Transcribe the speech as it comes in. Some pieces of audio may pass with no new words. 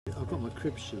I've got my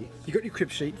crib sheet. You got your crib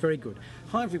sheet, very good.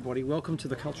 Hi everybody, welcome to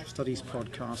the Cultural Studies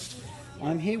podcast.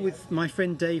 I'm here with my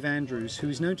friend Dave Andrews, who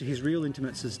is known to his real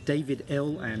intimates as David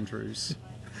L. Andrews.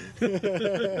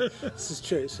 This is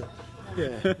true, so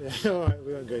yeah. All right,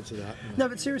 we won't go into that. No,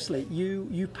 but seriously,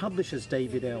 you publish as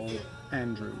David L.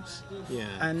 Andrews. Yeah.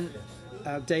 And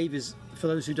Dave is, for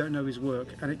those who don't know his work,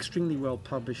 an extremely well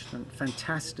published and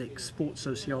fantastic sports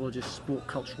sociologist, sport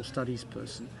cultural studies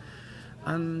person.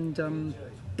 And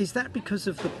is that because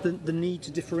of the need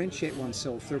to differentiate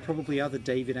oneself? There are probably other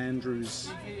David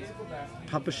Andrews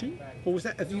publishing? Or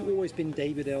have you always been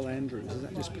David L. Andrews? Is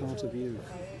that just part of you?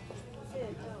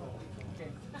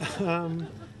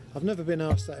 I've never been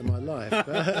asked that in my life,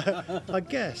 but I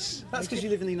guess. That's because you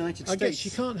live in the United States. I guess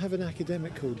you can't have an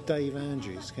academic called Dave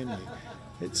Andrews, can you?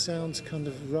 It sounds kind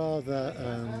of rather,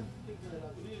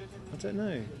 I don't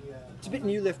know. It's a bit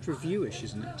New Left Review-ish,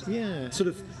 isn't it? Yeah. Sort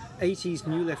of 80s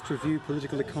New Left Review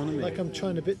political economy. Like I'm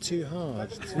trying a bit too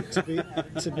hard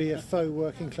to be a faux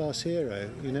working class hero,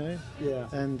 you know? Yeah.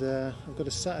 And I've got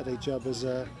a Saturday job as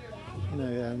a, I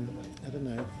don't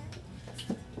know.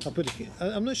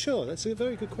 I'm not sure. That's a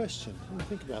very good question. Let me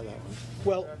think about that one.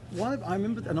 Well, I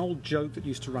remember an old joke that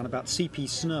used to run about C.P.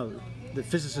 Snow, the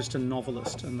physicist and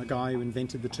novelist, and the guy who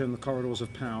invented the term the corridors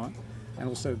of power, and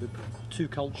also the two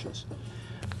cultures.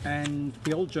 And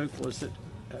the old joke was that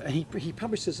he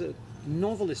published as a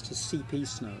novelist as C.P.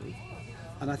 Snow,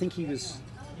 and I think he was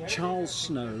Charles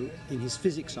Snow in his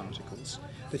physics articles,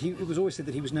 but it was always said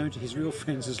that he was known to his real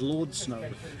friends as Lord Snow.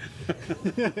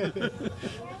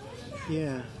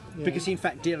 Yeah. Because he in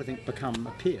fact did, I think, become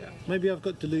a peer. Maybe I've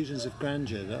got delusions of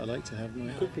grandeur that I like to have my...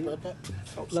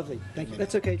 Oh, lovely. Thank you.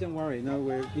 That's okay, don't worry.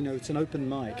 No, it's an open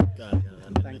mic.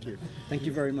 Thank you. Thank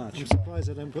you very much. I'm surprised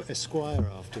I don't put Esquire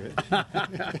after it.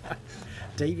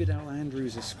 David L.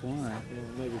 Andrews Esquire. Yeah,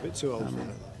 maybe a bit too old for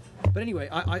that. But anyway,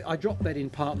 I dropped that in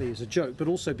partly as a joke, but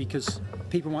also because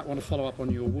people might want to follow up on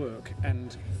your work,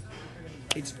 and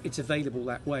it's available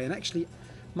that way. And actually,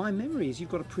 my memory is you've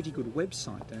got a pretty good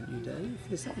website, don't you, Dave?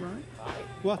 Is that right?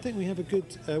 Well, I think we have a good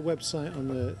website on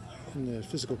the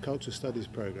Physical Culture Studies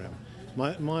programme.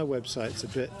 My website's a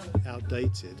bit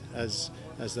outdated, as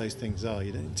those things are.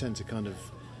 You don't tend to kind of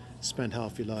spend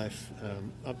half your life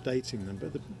updating them,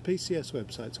 but the PCS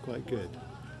website's quite good.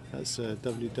 That's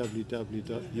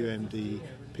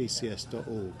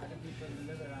www.umdpcs.org.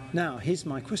 Now, here's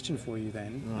my question for you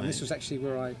then, Right. and this was actually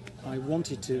where I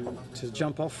wanted to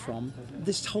jump off from.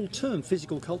 This whole term,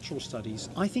 physical cultural studies,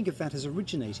 I think of that as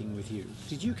originating with you.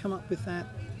 Did you come up with that?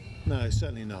 No,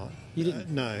 certainly not. You didn't?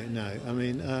 No. I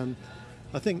mean,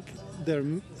 I think there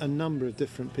are a number of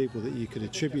different people that you could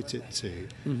attribute it to,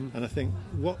 and I think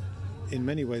in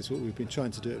many ways, what we've been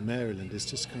trying to do at Maryland is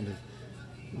just kind of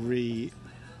rework.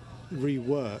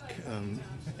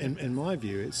 In my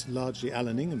view, it's largely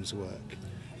Alan Ingham's work.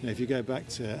 You know, if you go back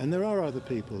to, and there are other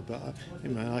people, but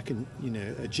I can,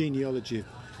 a genealogy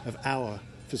of our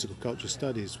physical cultural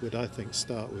studies would, I think,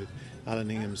 start with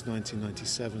Alan Ingham's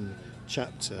 1997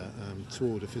 chapter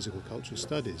toward a physical cultural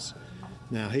studies.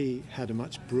 Now, he had a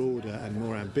much broader and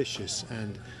more ambitious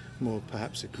and more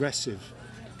perhaps aggressive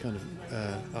kind of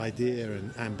idea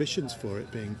and ambitions for it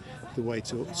being the way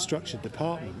to structure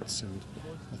departments, and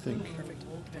I think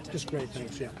Just great,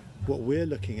 thanks, yeah. what we're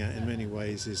looking at in many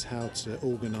ways is how to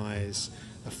organise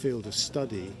a field of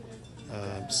study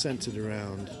centred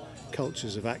around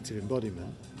cultures of active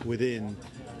embodiment within,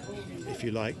 if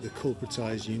you like, the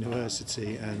corporatised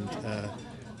university and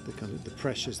the kind of the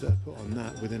pressures that are put on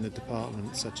that within a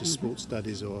department such as sports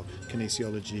studies or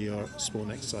kinesiology or sport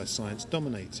and exercise science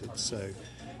dominated.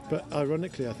 But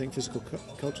ironically, I think physical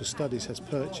cultural studies has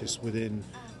purchased within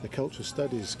the cultural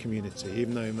studies community,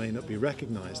 even though it may not be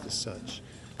recognised as such,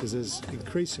 because there's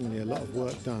increasingly a lot of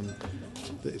work done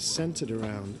that is centred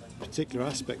around particular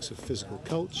aspects of physical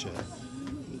culture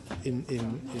in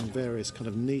various kind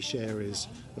of niche areas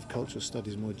of cultural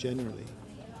studies more generally.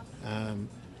 And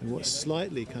what's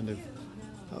slightly kind of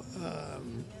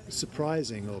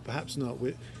surprising, or perhaps not,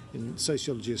 in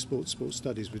sociology of sports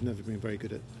studies, we've never been very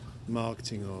good at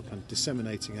marketing or kind of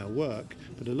disseminating our work,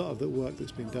 but a lot of the work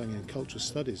that's been done in cultural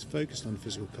studies focused on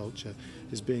physical culture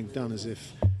is being done as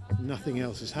if nothing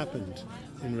else has happened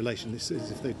in relation to this, as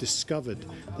if they've discovered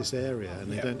this area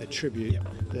and they don't attribute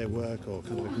their work or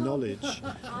kind of acknowledge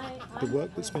the work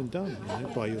that's been done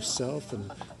by yourself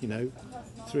and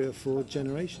 3 or 4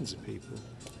 generations of people.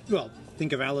 Well,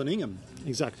 think of Alan Ingham.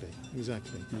 Exactly.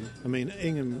 I mean,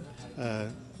 Ingham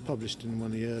published in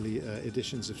one of the early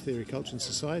editions of Theory, Culture and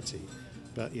Society,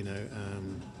 but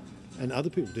and other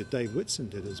people did. Dave Whitson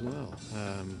did as well,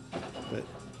 but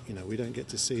we don't get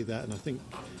to see that. And I think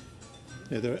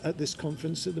they're at this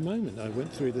conference at the moment. I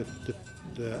went through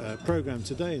the program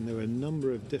today, and there were a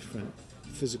number of different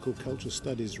physical cultural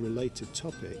studies related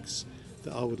topics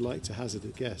that I would like to hazard a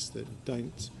guess that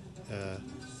don't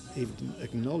even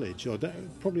acknowledge or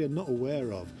probably are not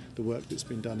aware of the work that's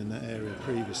been done in that area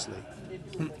previously.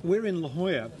 We're in La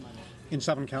Jolla in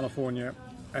Southern California,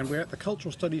 and we're at the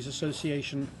Cultural Studies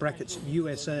Association brackets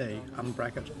USA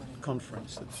unbracket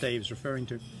conference that Dave's referring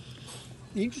to.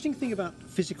 The interesting thing about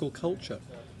physical culture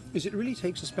is it really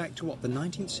takes us back to what, the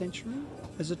 19th century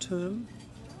as a term?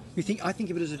 I think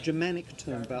of it as a Germanic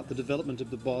term about the development of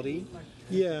the body.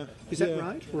 Yeah. Is that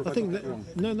right? Or I think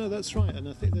that, no, that's right. And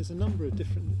I think there's a number of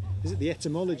different... The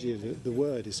etymology of the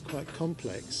word is quite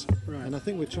complex. Right. And I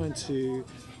think we're trying to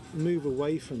move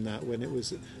away from that when it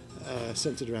was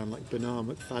centred around like Bernard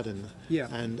McFadden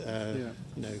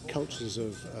and cultures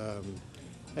of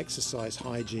exercise,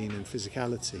 hygiene and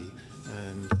physicality.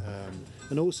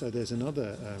 And also there's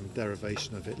another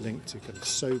derivation of it linked to kind of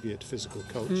Soviet physical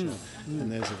culture,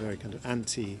 and there's a very kind of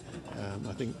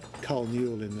I think Carl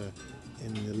Newell in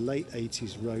the late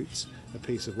 80s wrote a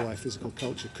piece of why physical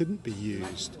culture couldn't be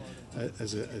used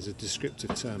as a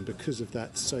descriptive term because of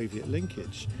that Soviet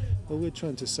linkage. Well, we're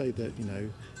trying to say that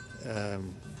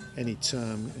any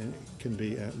term can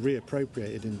be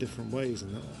reappropriated in different ways,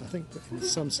 and I think in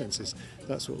some senses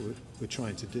that's what we're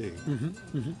trying to do.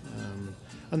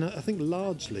 And I think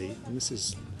largely, and this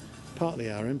is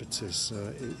partly our impetus,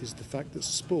 is the fact that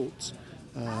sport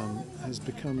has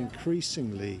become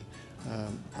increasingly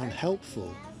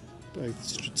unhelpful, both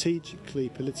strategically,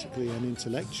 politically and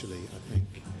intellectually, I think.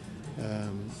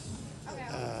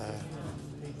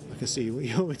 I can see you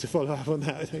want me to follow up on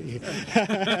that, don't you?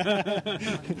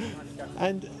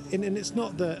 and it's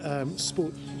not that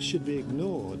sport should be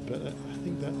ignored, but I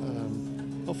think that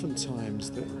oftentimes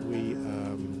that we,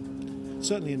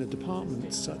 certainly in a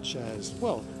department such as,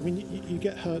 you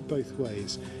get hurt both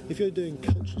ways. If you're doing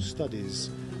cultural studies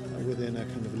within a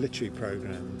kind of literary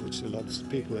program, which a lot of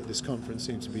people at this conference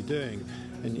seem to be doing,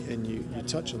 and you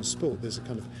touch on sport, there's a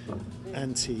kind of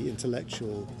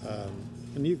anti-intellectual,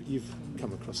 and you've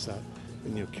come across that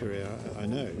in your career, I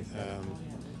know.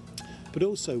 But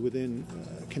also within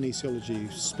kinesiology,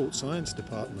 sport science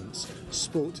departments,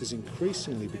 sport has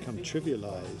increasingly become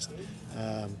trivialised.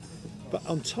 But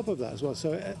on top of that as well,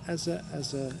 so as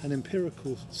an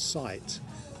empirical site,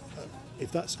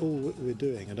 if that's all we're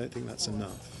doing, I don't think that's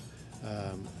enough.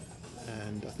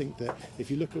 And I think that if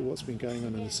you look at what's been going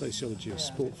on in the sociology of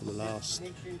sport for the last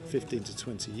 15 to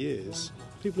 20 years,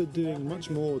 people are doing much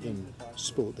more than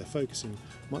sport. They're focusing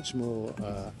much more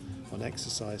on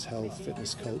exercise, health,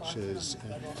 fitness cultures,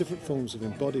 different forms of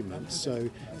embodiment. So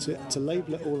to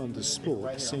label it all under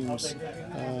sport seems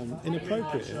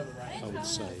inappropriate, I would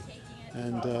say.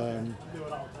 And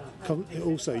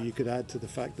also you could add to the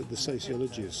fact that the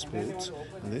sociology of sport,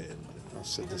 and I've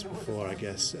said this before, I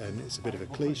guess, and it's a bit of a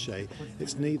cliche,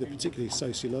 it's neither particularly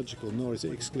sociological nor is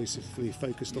it exclusively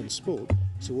focused on sport.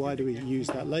 So why do we use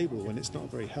that label when it's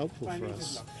not very helpful for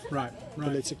us? Right.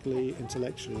 Politically,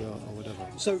 intellectually, or whatever.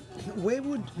 So where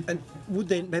would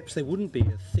then, perhaps there wouldn't be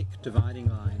a thick dividing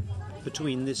line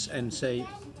between this and, say,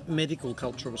 medical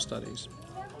cultural studies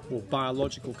or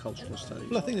biological cultural studies?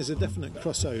 Well, I think there's a definite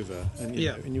crossover, and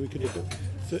we could look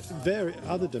at various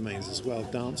other domains as well: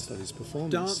 dance studies,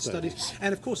 performance studies,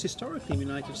 and of course, historically in the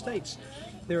United States,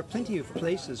 there are plenty of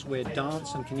places where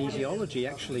dance and kinesiology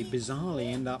actually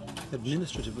bizarrely end up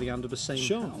administratively under the same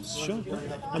house. Sure.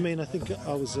 I mean, I think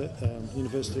I was at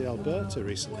University of Alberta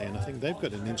recently, and I think they've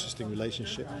got an interesting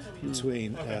relationship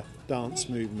between dance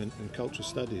movement and cultural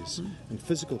studies, and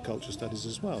physical cultural studies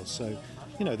as well. So,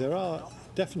 there are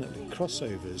definitely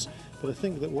crossovers, but I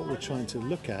think that what we're trying to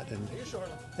look at, and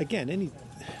again, any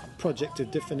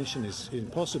projective definition is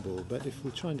impossible, but if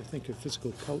we're trying to think of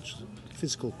physical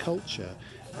culture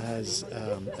as,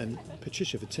 and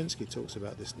Patricia Witinsky talks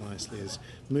about this nicely, as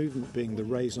movement being the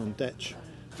raison d'etre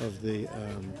of the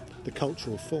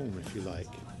cultural form, if you like.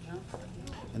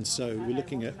 And so we're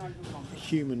looking at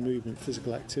human movement,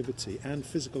 physical activity, and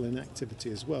physical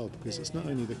inactivity as well, because it's not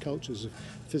only the cultures of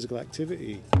physical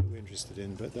activity that we're interested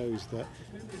in, but those that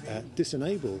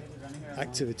disenable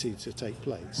activity to take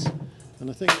place. And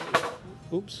I think,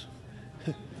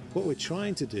 what we're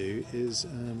trying to do is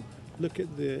look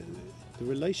at the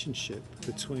relationship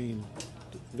between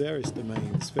various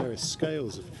domains, various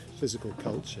scales of physical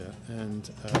culture, and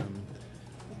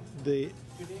the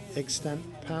extant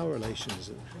power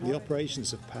relations, the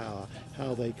operations of power,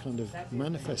 how they kind of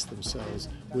manifest themselves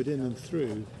within and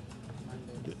through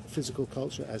physical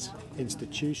culture as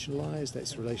institutionalized,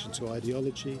 its relation to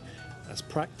ideology, as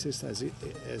practiced, as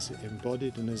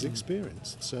embodied, and as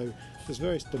experienced. So there's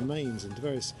various domains and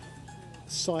various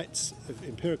sites of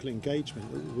empirical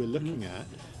engagement that we're looking at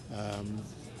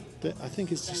that I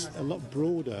think is just a lot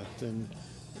broader than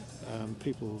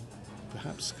people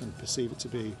perhaps can perceive it to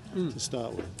be to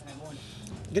start with.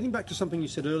 Getting back to something you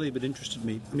said earlier but interested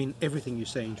me, I mean, everything you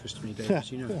say interested me, Dave,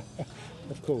 as you know.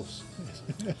 Of course.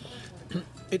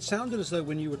 It sounded as though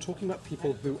when you were talking about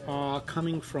people who are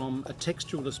coming from a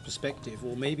textualist perspective,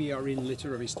 or maybe are in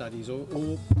literary studies, or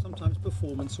sometimes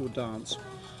performance or dance,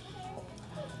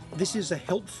 this is a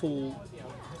helpful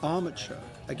armature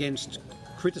against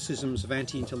criticisms of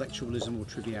anti-intellectualism or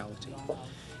triviality.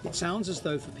 It sounds as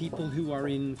though for people who are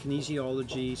in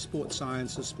kinesiology, sports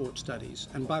sciences, sports studies,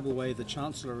 and by the way, the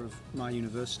chancellor of my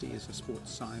university is a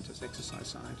sports scientist, exercise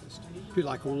scientist, who,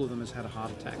 like all of them, has had a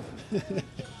heart attack.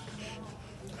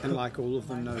 And like all of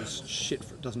them,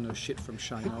 doesn't know shit from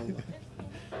shinola.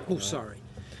 Oh, sorry.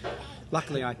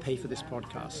 Luckily, I pay for this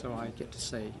podcast, so I get to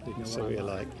say, you know, So we're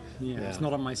like, yeah, it's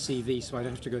not on my CV, so I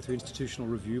don't have to go through institutional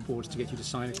review boards to get you to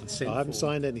sign a consent I haven't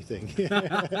form. signed anything.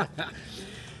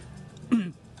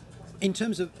 In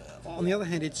terms of, on the other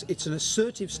hand, it's an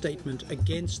assertive statement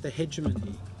against the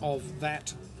hegemony of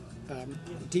that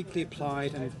deeply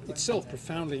applied and itself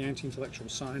profoundly anti-intellectual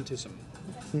scientism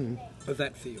of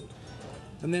that field.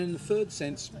 And then in the third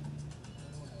sense,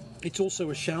 it's also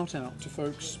a shout out to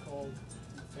folks,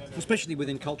 especially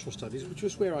within cultural studies, which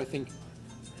is where I think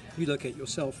you locate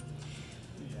yourself,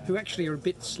 who actually are a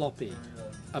bit sloppy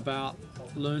about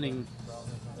learning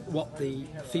what the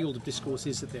field of discourse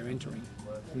is that they're entering.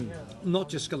 Not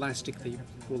just scholastically,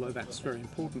 although that's very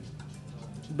important,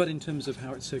 but in terms of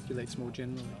how it circulates more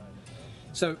generally.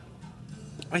 So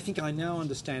I think I now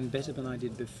understand better than I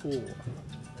did before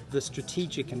the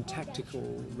strategic and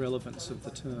tactical relevance of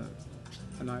the term,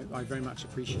 and I very much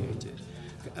appreciate it.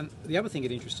 And the other thing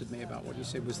that interested me about what you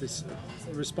said was this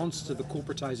response to the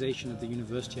corporatization of the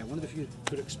university. I wondered if you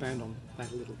could expand on that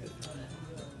a little bit.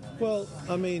 Well,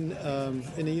 I mean,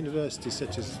 in a university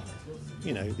such as,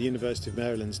 you know, the University of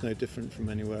Maryland's no different from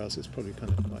anywhere else. It's probably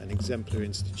kind of quite an exemplary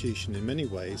institution in many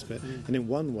ways, but and in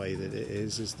one way that it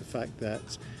is the fact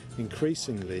that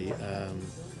increasingly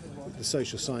the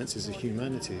social sciences and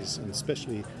humanities, and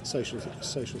especially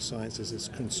social sciences as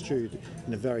construed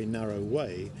in a very narrow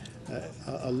way,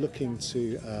 are looking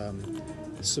to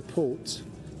support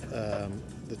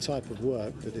the type of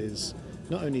work that is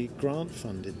not only grant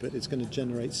funded, but it's going to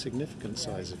generate significant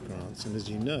size of grants. And as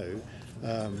you know,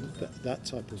 that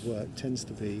type of work tends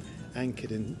to be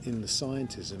anchored in the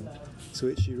scientism to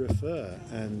which you refer.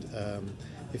 And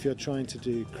if you're trying to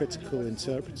do critical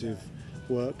interpretive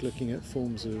work looking at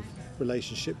forms of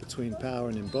relationship between power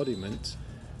and embodiment,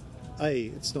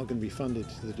 it's not going to be funded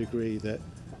to the degree that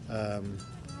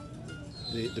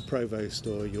the provost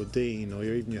or your dean or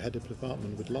even your head of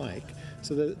department would like.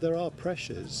 So there are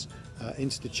pressures,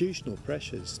 institutional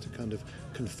pressures, to kind of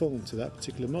conform to that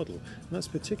particular model. And that's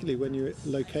particularly when you're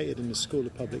located in the School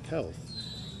of Public Health.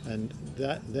 And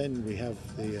then we have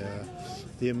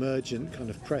the emergent kind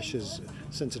of pressures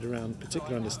centered around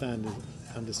particular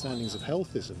understandings of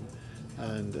healthism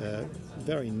and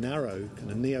very narrow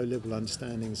kind of neoliberal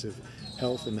understandings of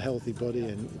health and the healthy body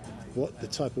and what the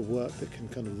type of work that can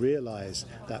kind of realize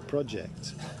that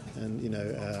project. And, you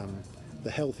know,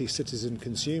 the healthy citizen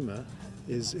consumer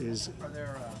is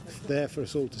there for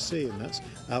us all to see, and that's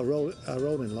our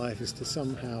role in life, is to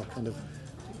somehow kind of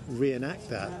reenact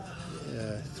that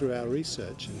through our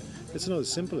research. And it's not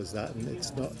as simple as that, and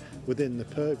it's not within the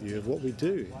purview of what we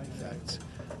do, in fact.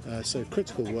 So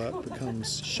critical work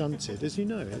becomes shunted, as you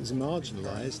know, it's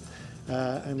marginalised,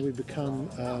 and we become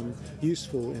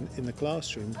useful in the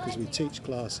classroom because we teach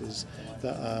classes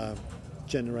that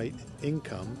generate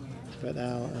income, but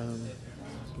our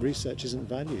research isn't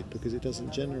valued because it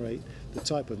doesn't generate the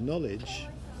type of knowledge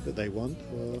that they want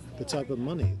or the type of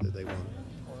money that they want.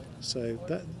 So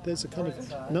there's a kind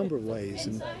of number of ways,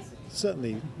 and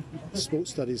certainly sports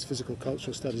studies, physical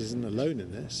cultural studies isn't alone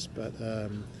in this, but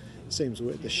it seems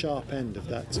we're at the sharp end of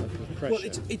that type of pressure. Well,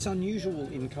 it's unusual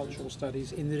in cultural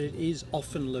studies in that it is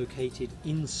often located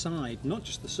inside not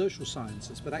just the social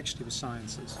sciences, but actually the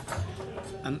sciences.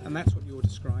 And that's what you're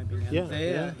describing.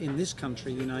 And in this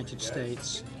country, the United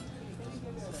States,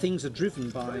 things are driven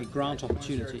by grant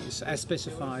opportunities as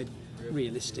specified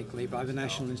realistically by the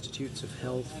National Institutes of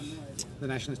Health, the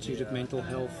National Institute of Mental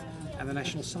Health, and the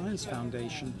National Science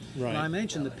Foundation. Right. And I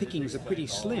imagine the pickings are pretty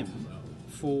slim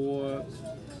for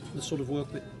the sort of work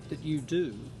that you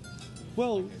do.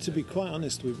 Well, to be quite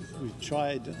honest, we've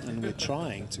tried and we're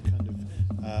trying to kind of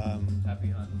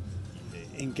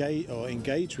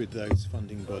engage with those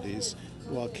funding bodies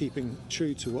while keeping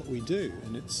true to what we do,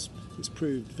 and it's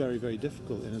proved very, very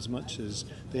difficult, in as much as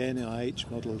the NIH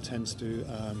model tends to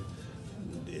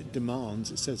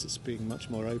it says it's being much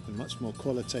more open, much more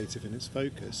qualitative in its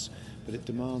focus, but it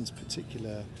demands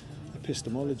particular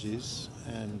epistemologies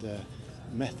and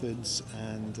methods,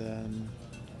 and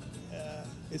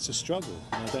it's a struggle.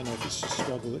 And I don't know if it's a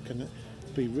struggle that can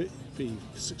be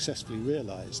successfully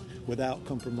realised without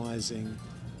compromising,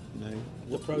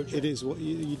 what it is what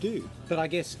you do. But I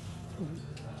guess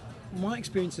my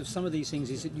experience of some of these things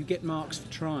is that you get marks for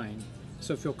trying.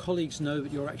 So if your colleagues know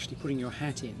that you're actually putting your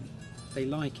hat in, they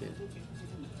like it.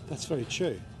 That's very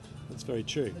true. That's very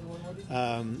true.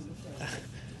 And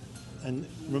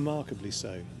remarkably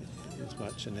so, as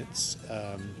much. And it's,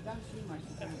 I've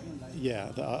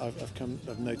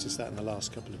noticed that in the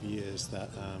last couple of years, that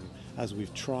as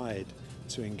we've tried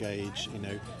to engage,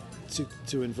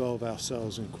 to involve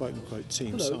ourselves in quote-unquote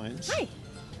team science. Hi.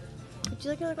 Would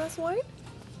you like another glass of wine?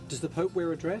 Does the Pope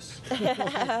wear a dress?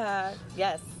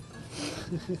 Yes.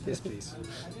 Yes, please.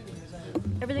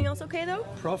 Everything else okay, though?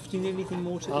 Prof, do you need anything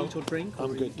more to eat or drink?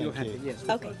 I'm good, You're thank happy? you. Yes.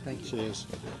 Okay. Thank you. Cheers.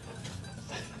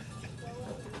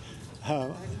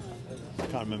 I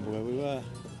can't remember where we were.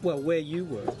 Well, where you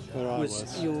were Where I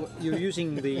was. You're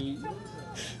using the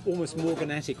almost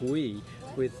morganatic we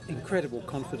with incredible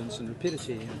confidence and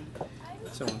rapidity and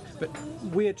so on. But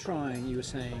we're trying, you were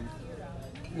saying,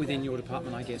 within your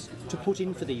department, I guess, to put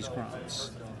in for these grants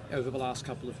over the last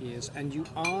couple of years, and you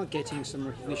are getting some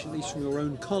recognition, at least from your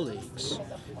own colleagues,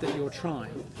 that you're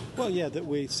trying. Well, yeah, that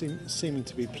we seeming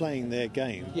to be playing their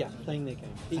game. Yeah, playing their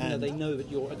game, even though they know that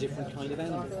you're a different kind of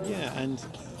animal. Yeah, and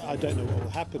I don't know what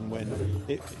will happen when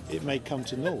it may come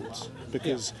to naught,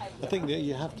 because I think that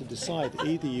you have to decide,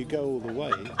 either you go all the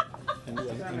way and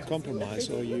compromise,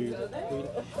 or you...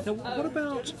 Now, what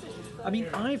about, I mean,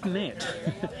 I've met,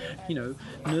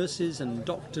 nurses and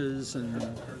doctors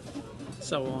and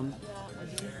so on,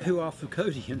 who are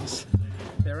Foucauldians.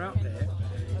 They're out there,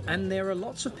 and there are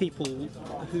lots of people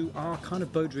who are kind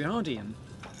of Baudrillardian,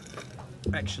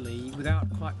 actually, without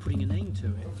quite putting a name to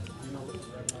it.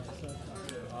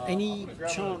 Any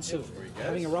chance of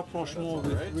having a rapprochement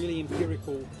with really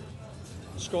empirical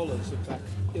scholars of that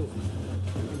ilk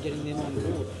and getting them on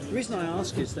board? The reason I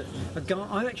ask is that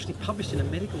I actually published in a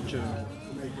medical journal,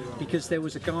 because there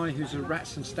was a guy who's a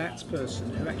rats and stats person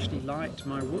who actually liked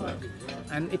my work,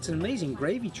 and it's an amazing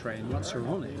gravy train once you're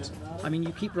on it. I mean,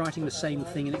 you keep writing the same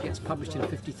thing and it gets published in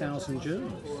 50,000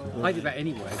 journals. I do that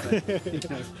anyway, but,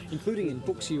 including in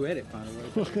books you edit, by the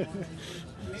way.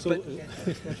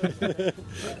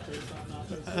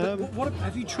 What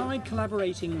have you tried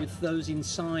collaborating with those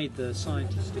inside the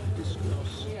scientific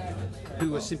discourse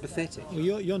who are sympathetic?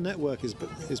 Well, your network is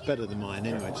better than mine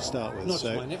anyway, to start with. Not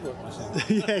so. my network myself.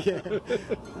 Yeah.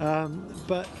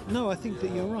 But no, I think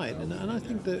that you're right, and I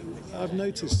think that I've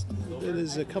noticed that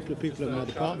there's a couple of people in my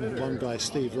department. One guy,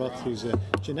 Steve Roth, who's a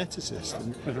geneticist,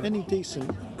 and any decent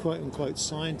quote-unquote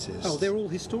scientist. Oh, they're all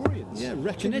historians. Yeah,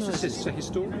 geneticists are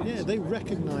historians. Yeah, they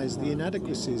recognise the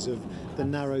inadequacies of the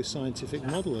narrow scientific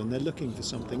model, and they're looking for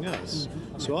something else.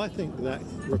 So I think that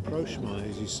rapprochement,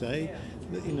 as you say,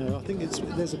 I think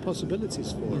there's a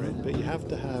possibilities for it, but you have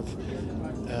to have,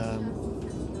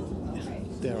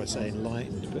 dare I say,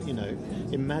 enlightened, but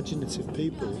imaginative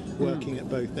people working at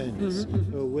both ends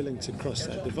who are willing to cross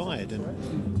that divide. And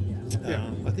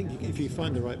I think if you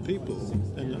find the right people,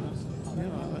 then I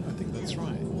think that's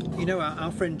right.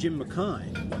 Our friend Jim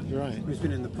Mackay, right, who's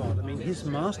been in the pod, I mean, his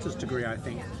master's degree, I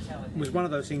think, was one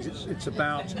of those things. It's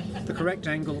about the correct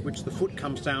angle at which the foot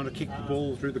comes down to kick the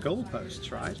ball through the goalposts,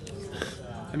 right?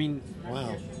 I mean,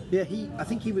 wow. Yeah, I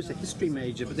think he was a history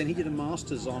major, but then he did a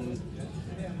master's on,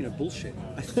 bullshit,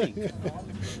 I think.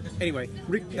 Anyway,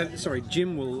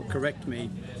 Jim will correct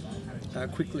me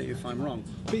quickly if I'm wrong.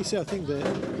 But you see, I think that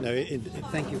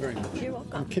thank you very much. You're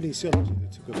welcome. In kinesiology, they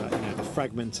talk about the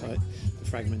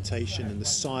fragmentation and the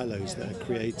silos that are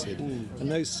created, and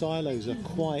those silos are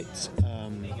quite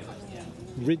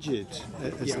rigid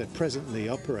as they're presently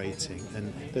operating,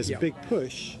 and there's a big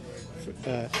push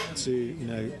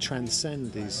to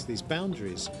transcend these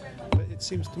boundaries. But it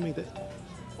seems to me that.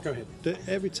 Go ahead. That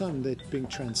every time they're being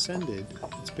transcended,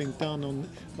 it's being done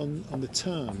on the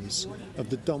terms of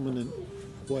the dominant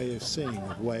way of seeing,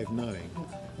 of way of knowing,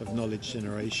 of knowledge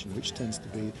generation, which tends to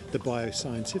be the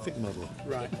bioscientific model.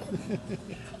 Right.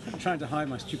 I'm trying to hide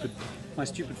my stupid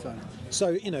phone.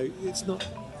 So it's not.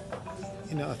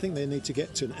 I think they need to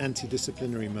get to an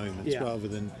anti-disciplinary moment rather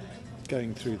than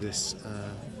going through this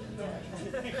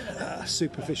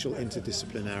superficial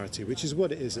interdisciplinarity, which is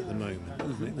what it is at the moment.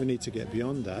 Mm-hmm. We need to get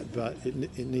beyond that, but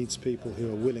it needs people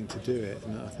who are willing to do it,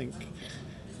 and I think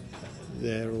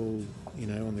they're all,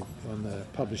 on the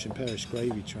publish and perish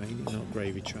gravy train, not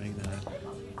gravy train,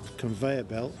 conveyor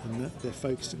belt, and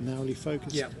they're narrowly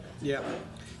focused. Yeah, yeah.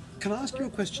 Can I ask you a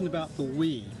question about the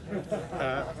we?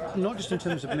 Not just in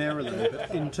terms of Maryland, but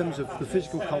in terms of the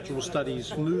physical cultural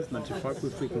studies movement, if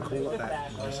we can call it that.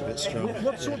 That's a bit strong.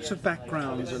 What sorts of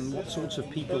backgrounds and what sorts of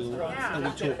people are we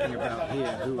talking about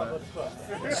here who are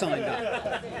signed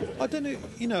up? I don't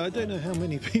know. I don't know how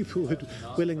many people would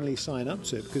willingly sign up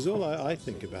to it, because all I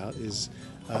think about is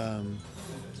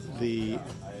the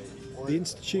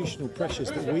institutional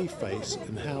pressures that we face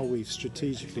and how we've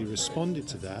strategically responded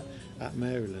to that at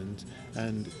Maryland,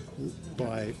 and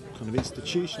by kind of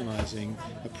institutionalising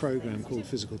a program called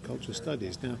Physical Cultural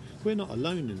Studies. Now, we're not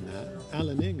alone in that.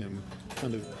 Alan Ingham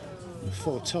kind of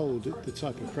foretold the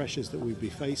type of pressures that we'd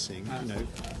be facing,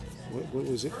 what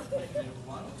was it,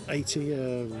 80,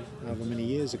 however many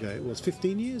years ago it was,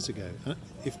 15 years ago,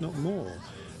 if not more.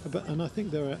 And I think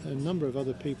there are a number of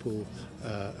other people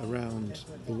around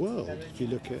the world, if you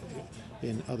look at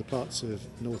in other parts of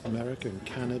North America and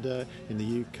Canada, in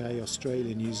the UK,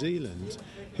 Australia, New Zealand,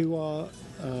 who are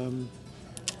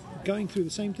going through the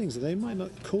same things. They might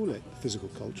not call it physical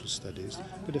cultural studies,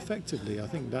 but effectively I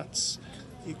think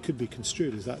it could be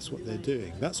construed as that's what they're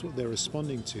doing. That's what they're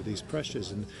responding to, these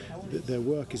pressures, and that their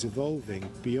work is evolving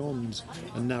beyond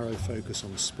a narrow focus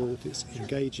on sport. It's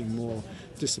engaging more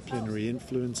disciplinary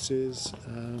influences,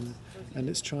 and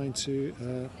it's trying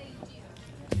to,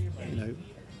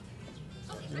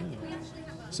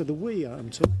 So the we I'm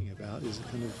talking about is a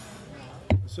kind of,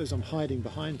 I suppose I'm hiding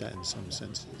behind that in some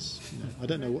senses. I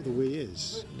don't know what the we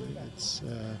is.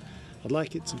 I'd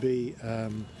like it to be,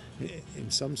 in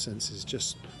some senses,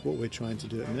 just what we're trying to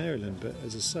do at Maryland. But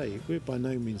as I say, we're by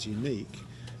no means unique,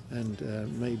 and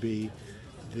maybe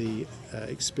the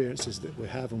experiences that we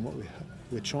have and what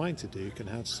we're trying to do can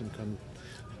have some kind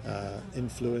of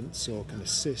influence or can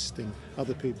assist in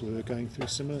other people who are going through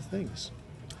similar things.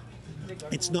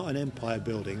 It's not an empire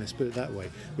building, let's put it that way,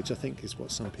 which I think is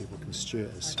what some people construe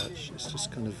it as such. It's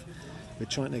just kind of, we're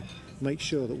trying to make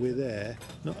sure that we're there,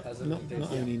 not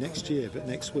only next year, but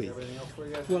next week.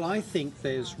 Well, I think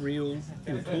there's real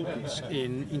importance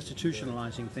in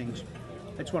institutionalising things.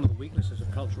 It's one of the weaknesses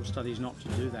of cultural studies not to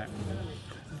do that.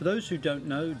 For those who don't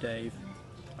know Dave,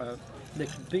 there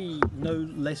could be no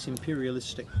less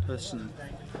imperialistic person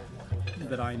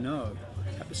that I know,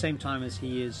 at the same time as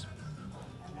he is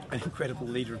an incredible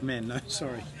leader of men. No,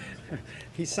 sorry.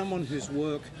 He's someone whose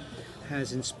work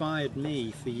has inspired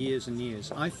me for years and years.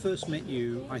 I first met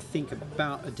you, I think,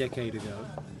 about a decade ago.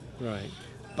 Right.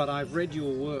 But I've read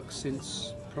your work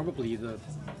since probably the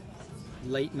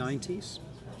late 90s.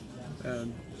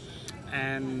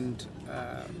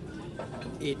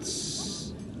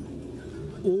 It's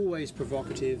always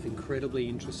provocative, incredibly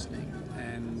interesting,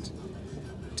 and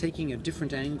taking a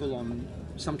different angle on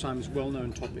sometimes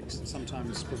well-known topics, and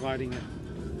sometimes providing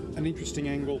an interesting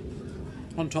angle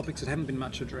on topics that haven't been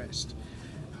much addressed,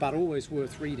 but always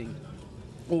worth reading,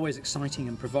 always exciting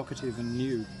and provocative and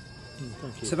new.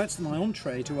 Thank you. So that's my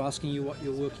entree to asking you what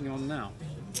you're working on now.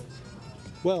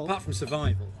 Well, Apart from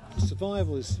survival.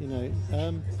 survival is,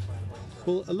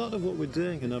 well, a lot of what we're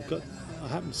doing, and I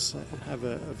happen to have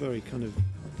a very kind of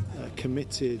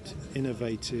committed,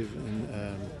 innovative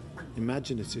and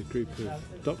imaginative group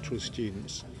of doctoral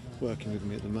students working with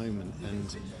me at the moment,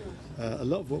 and a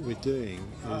lot of what we're doing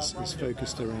is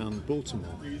focused around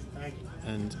Baltimore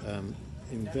and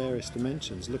in various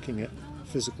dimensions, looking at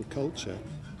physical culture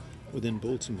within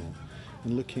Baltimore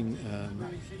and looking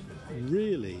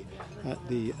really at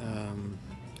the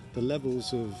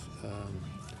levels of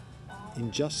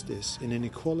injustice and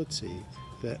inequality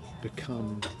that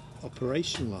become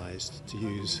operationalized, to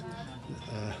use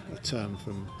a term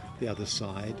from the other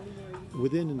side,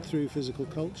 within and through physical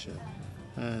culture.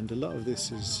 And a lot of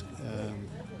this is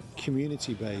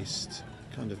community-based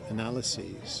kind of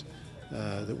analyses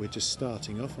that we're just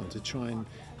starting off on, to try and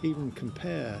even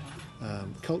compare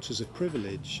cultures of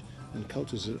privilege and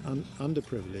cultures of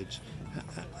underprivilege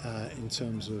in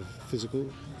terms of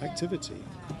physical activity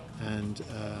and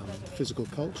physical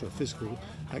culture, physical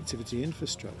activity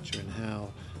infrastructure, and how,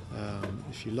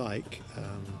 if you like,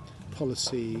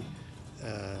 policy,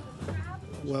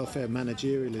 welfare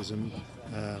managerialism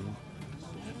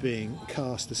being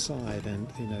cast aside, and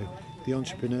the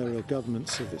entrepreneurial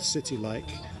governance of a city like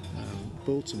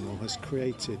Baltimore has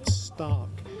created stark,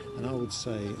 and I would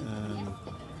say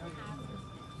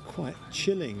quite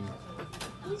chilling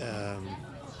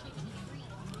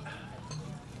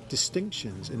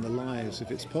distinctions in the lives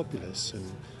of its populace.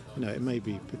 And it may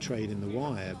be portrayed in The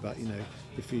Wire, but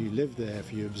if you live there,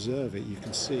 if you observe it, you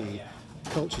can see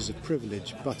cultures of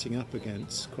privilege butting up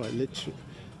against, quite literally.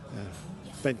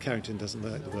 Ben Carrington doesn't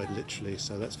like the word literally,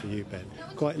 so that's for you, Ben.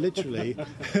 Quite literally.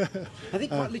 I think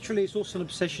quite literally it's also an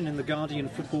obsession in the Guardian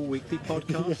Football Weekly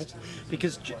podcast,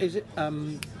 because is it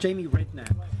Jamie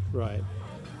Redknapp, right,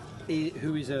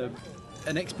 who is an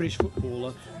ex-British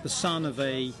footballer, the son of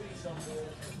a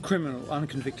criminal,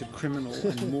 unconvicted criminal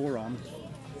and moron,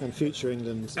 and future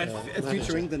England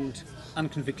future England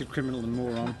unconvicted criminal and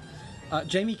moron.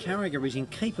 Jamie Carragher is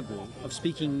incapable of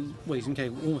speaking. Well, he's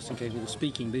almost incapable of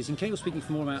speaking, but he's incapable of speaking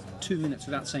for more than about 2 minutes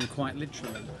without saying quite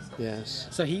literally. Yes.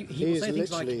 So he will say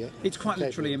things like, "It's quite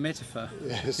literally a metaphor."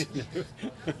 Yes.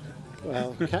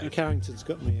 Well, Carrington's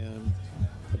got me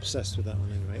obsessed with that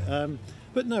one anyway.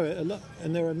 But no, a lot,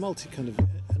 and there are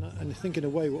and I think in a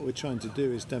way what we're trying to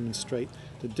do is demonstrate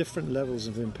the different levels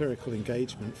of empirical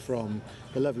engagement, from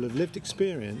the level of lived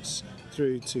experience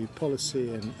through to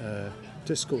policy and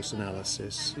discourse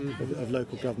analysis of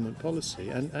local government policy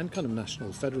and kind of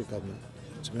national, federal government,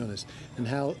 to be honest, and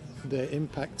how they're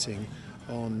impacting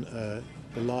on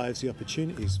the lives, the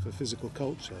opportunities for physical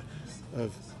culture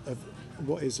of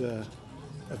what is a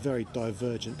very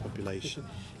divergent population.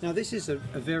 Now, this is a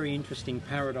very interesting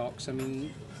paradox. I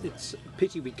mean, it's a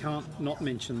pity we can't not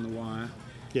mention The Wire.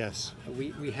 Yes.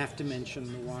 We have to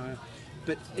mention The Wire.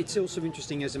 But it's also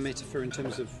interesting as a metaphor in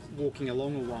terms of walking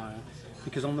along a wire,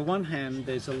 because on the one hand,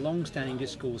 there's a long-standing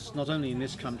discourse, not only in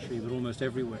this country, but almost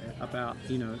everywhere, about,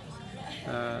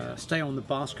 stay on the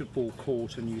basketball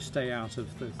court and you stay out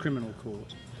of the criminal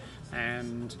court.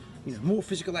 And, more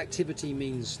physical activity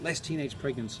means less teenage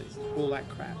pregnancy, all that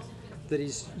crap, that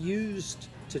is used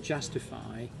to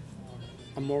justify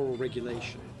a moral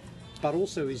regulation, but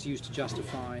also is used to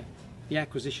justify the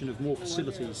acquisition of more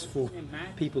facilities for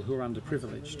people who are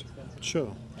underprivileged.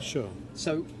 Sure.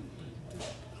 So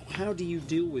how do you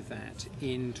deal with that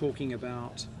in talking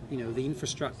about, the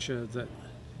infrastructure that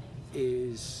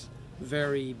is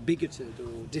very bigoted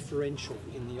or differential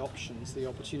in the options, the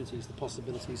opportunities, the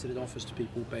possibilities that it offers to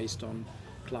people based on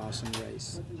class and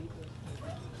race?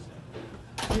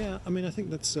 Yeah, I mean, I think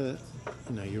that's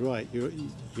you're right.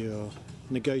 You're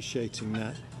negotiating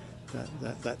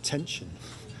that tension.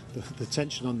 The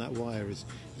tension on that wire is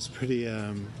pretty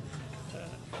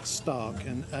stark,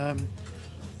 and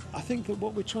I think that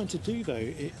what we're trying to do,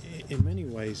 though, in many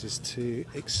ways, is to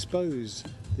expose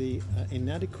the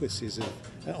inadequacies of,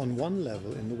 on one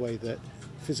level, in the way that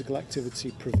physical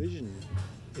activity provision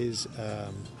is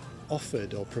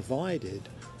offered or provided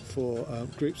for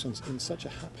groups in such a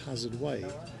haphazard way,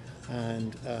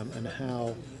 and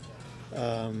how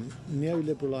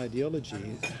neoliberal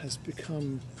ideology has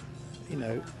become,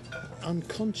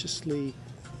 unconsciously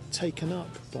taken up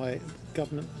by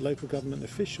local government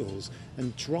officials,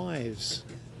 and drives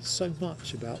so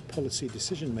much about policy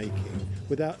decision making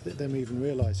without them even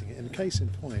realising it. And case in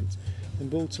point, in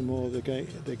Baltimore, they're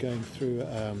going through.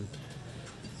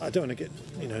 I don't want to get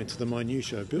into the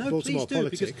minutiae of Baltimore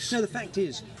politics. Because, the fact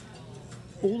is,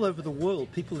 all over the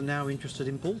world, people are now interested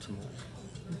in Baltimore.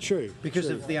 True. Because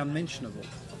of the unmentionable.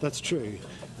 That's true.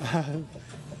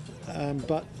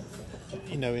 But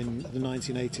in the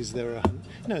 1980s, there were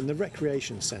in the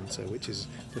recreation centre, which is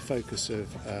the focus of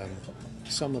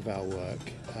some of our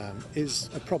work, is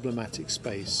a problematic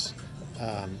space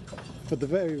for the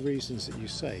very reasons that you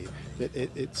say, that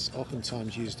it's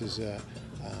oftentimes used as a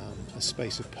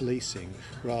space of policing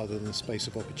rather than a space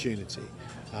of opportunity.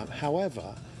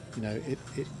 However,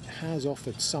 it has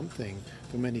offered something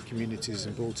for many communities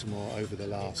in Baltimore over the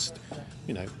last,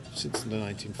 since the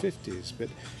 1950s, but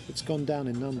it's gone down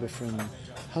in number from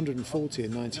 140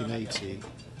 in 1980,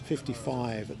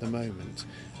 55 at the moment,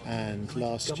 and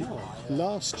last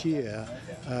year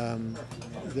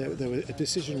a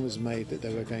decision was made that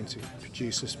they were going to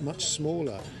produce a much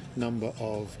smaller number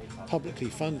of publicly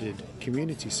funded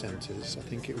community centres. I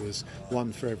think it was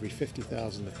one for every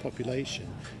 50,000 of population,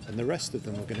 and the rest of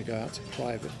them were going to go out to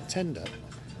private tender.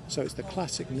 So it's the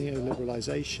classic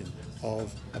neoliberalisation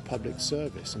of a public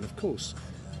service, and of course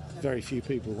very few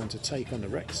people want to take on a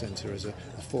rec centre as a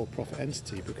for-profit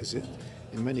entity, because in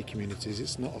many communities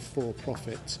it's not a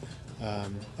for-profit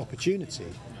opportunity,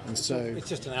 and so it's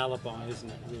just an alibi, isn't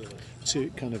it, really? To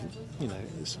kind of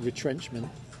this retrenchment,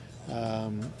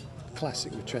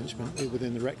 classic retrenchment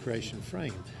within the recreation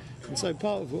frame. And so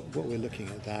part of what we're looking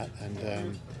at that,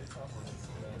 and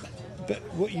but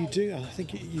what you do, I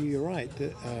think you're right,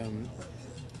 that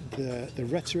the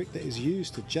rhetoric that is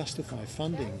used to justify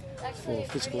funding for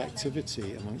physical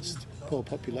activity amongst poor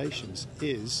populations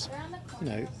is,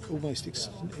 almost,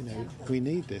 we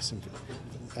need this, and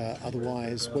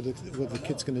otherwise, what are the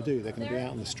kids going to do? They're going to be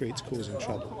out on the streets causing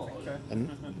trouble.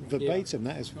 And verbatim,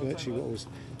 that is virtually what was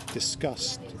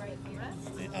discussed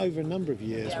over a number of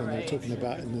years when they were talking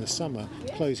about in the summer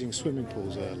closing swimming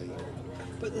pools early.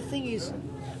 But the thing is,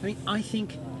 I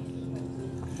think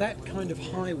that kind of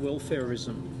high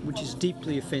welfareism, which is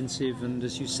deeply offensive and,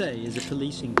 as you say, is a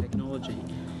policing technology,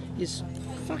 is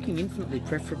fucking infinitely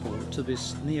preferable to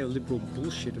this neoliberal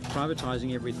bullshit of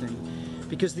privatising everything.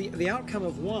 Because the outcome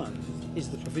of one is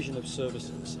the provision of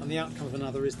services, and the outcome of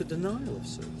another is the denial of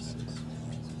services.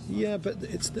 Yeah, but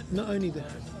it's not only the...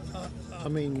 I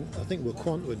think Will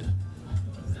Quant would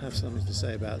have something to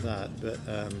say about that, but...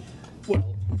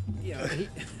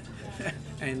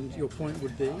 And your point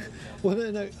would be? Well,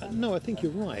 no, I think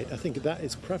you're right. I think that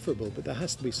is preferable, but there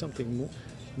has to be something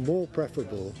more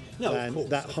preferable than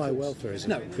that high welfareism.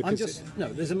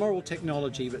 No, there's a moral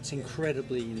technology that's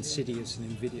incredibly insidious and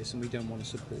invidious, and we don't want to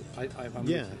support.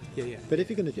 Yeah. But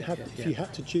if you're going to if you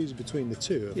had to choose between the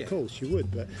two, of course you would.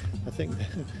 But I think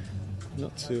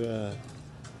not to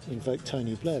invoke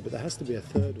Tony Blair, but there has to be a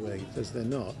third way, because they're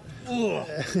not. Oh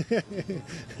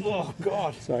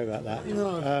God! Sorry about that.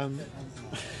 No.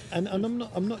 And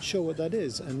I'm not sure what that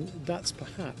is, and that's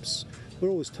perhaps we're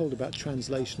always told about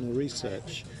translational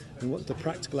research and what the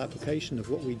practical application of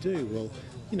what we do. Well,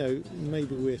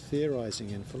 maybe we're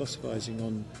theorising and philosophising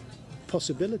on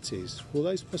possibilities. Well,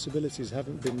 those possibilities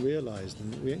haven't been realised,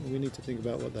 and we need to think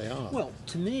about what they are. Well,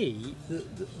 to me,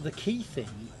 the key thing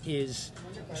is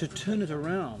to turn it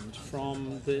around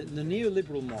from the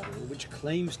neoliberal model, which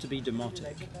claims to be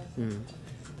demotic,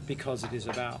 because it is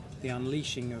about the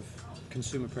unleashing of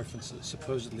consumer preferences,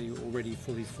 supposedly already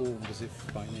fully formed as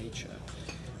if by nature,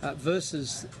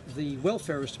 versus the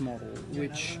welfarist model,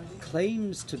 which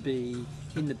claims to be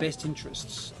in the best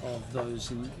interests of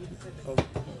those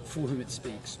for whom it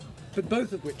speaks, but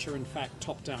both of which are in fact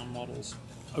top-down models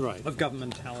of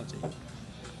governmentality.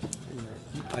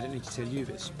 I don't need to tell you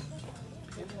this.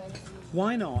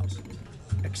 Why not,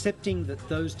 accepting that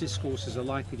those discourses are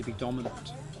likely to be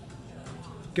dominant,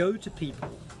 go to people,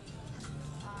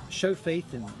 show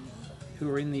faith in them, who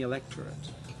are in the electorate,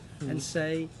 and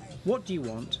say, what do you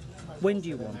want, when do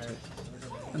you want it,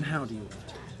 and how do you want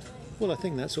it? Well, I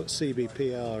think that's what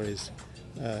CBPR is,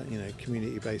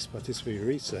 community-based participatory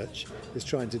research, is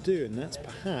trying to do, and that's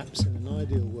perhaps, in an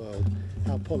ideal world,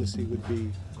 how policy would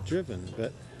be driven.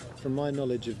 But from my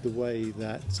knowledge of the way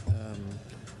that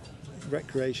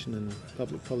recreation and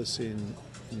public policy in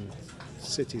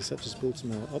cities such as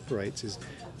Baltimore operates, is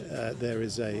there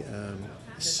is a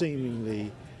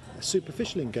seemingly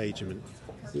superficial engagement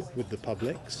with the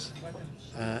publics,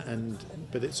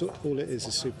 but it's all it is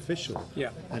superficial. Yeah.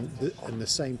 And the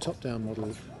same top-down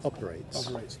model operates.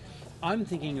 I'm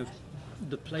thinking of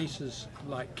the places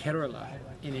like Kerala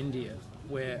in India,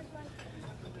 where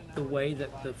the way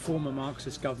that the former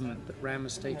Marxist government that ran the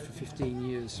state for 15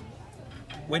 years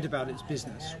went about its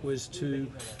business was to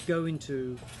go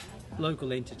into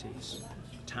local entities,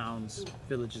 towns,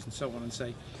 villages and so on, and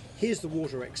say, here's the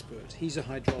water expert, he's a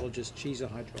hydrologist, she's a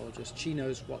hydrologist, she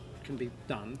knows what can be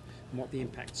done and what the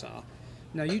impacts are.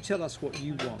 Now you tell us what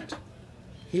you want.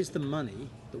 Here's the money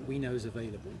that we know is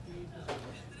available.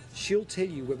 She'll tell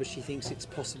you whether she thinks it's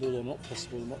possible or not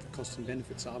possible and what the costs and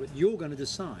benefits are, but you're going to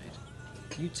decide.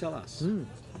 You tell us.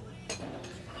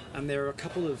 And there are a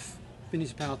couple of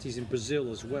municipalities in Brazil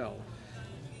as well,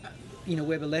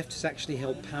 where the left has actually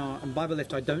held power, and by the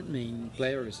left I don't mean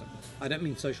Blairism, I don't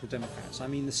mean social democrats, I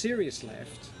mean the serious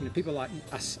left, people like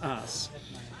us,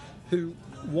 who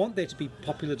want there to be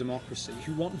popular democracy,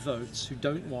 who want votes, who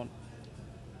don't want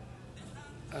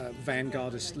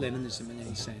vanguardist Leninism in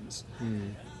any sense,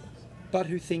 but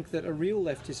who think that a real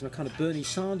leftism, a kind of Bernie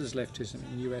Sanders leftism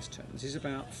in US terms, is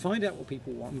about find out what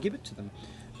people want and give it to them.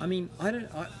 I mean, I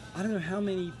don't know how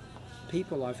many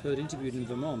people I've heard interviewed in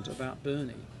Vermont about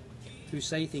Bernie who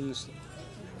say things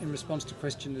in response to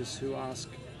questioners who ask,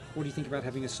 what do you think about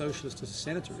having a socialist as a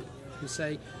senator? Who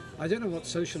say, I don't know what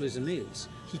socialism is.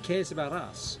 He cares about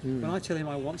us. When I tell him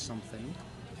I want something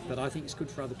that I think is good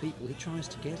for other people, he tries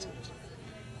to get it.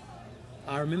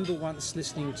 I remember once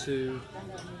listening to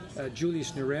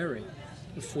Julius Nyerere,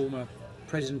 the former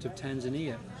president of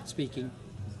Tanzania, speaking,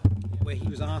 where he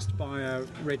was asked by a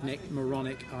redneck,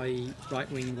 moronic, i.e.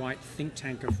 right-wing white think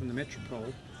tanker from the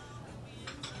Metropole,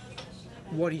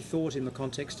 what he thought in the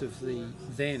context of the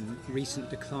then recent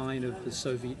decline of the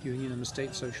Soviet Union and the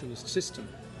state socialist system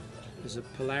as a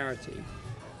polarity,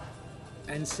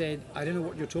 and said, I don't know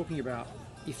what you're talking about.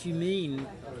 if you mean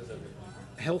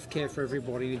healthcare for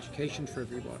everybody and education for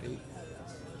everybody,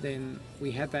 then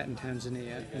we had that in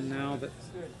Tanzania, and now that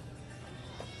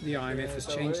the IMF has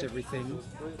changed everything,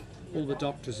 all the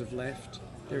doctors have left,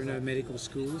 there are no medical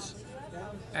schools,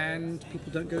 and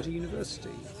people don't go to university.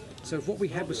 So if what we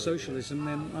had was socialism,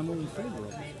 then I'm all in favour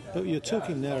of it. But you're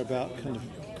talking there about kind of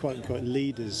quote-unquote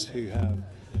leaders who have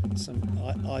some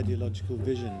ideological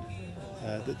vision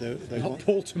that they Not want.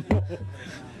 Baltimore.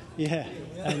 Yeah,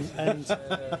 and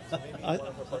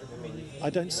I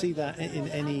don't see that in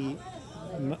any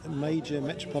major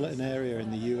metropolitan area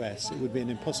in the US. It would be an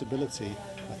impossibility,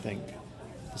 I think,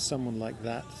 for someone like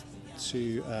that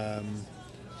to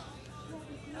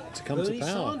come Bernie to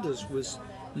power. Sanders was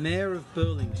mayor of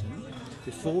Burlington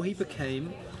before he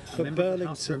became a For member of the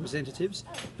House of Burlington? Representatives,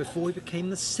 before he became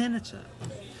the senator.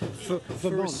 For a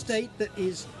Vermont. state that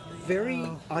is very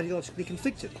ideologically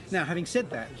conflicted. Now, having said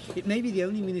that, it may be the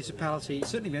only municipality,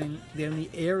 certainly the only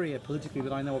area politically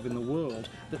that I know of in the world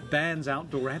that bans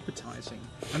outdoor advertising.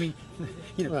 I mean,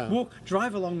 Wow.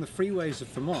 drive along the freeways of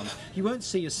Vermont, you won't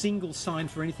see a single sign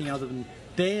for anything other than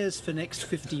bears for next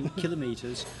 50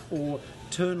 kilometres or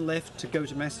turn left to go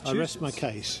to Massachusetts. I rest my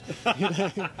case.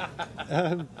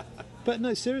 But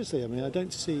no, seriously, I mean, I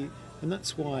don't see, and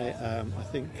that's why I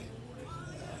think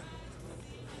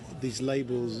these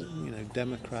labels,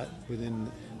 Democrat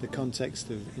within the context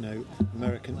of,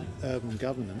 American urban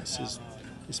governance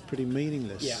is pretty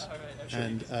meaningless. Yeah, sure.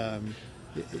 And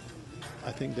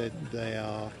I think that they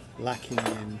are lacking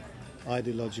in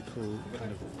ideological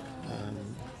kind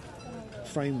of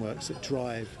frameworks that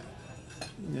drive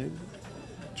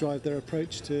their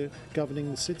approach to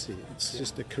governing the city. It's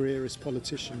just a careerist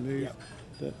politician move.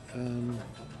 That,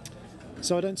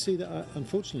 so I don't see that.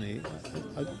 Unfortunately,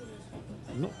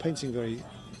 I'm not painting a very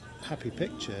happy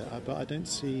picture, but I don't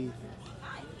see,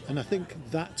 and I think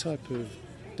that type of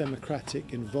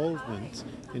democratic involvement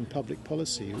in public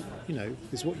policy,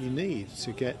 is what you need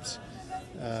to get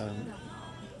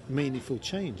meaningful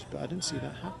change. But I don't see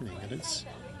that happening.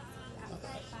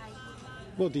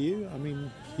 Well, do you? I mean,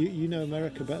 you know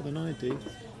America better than I do.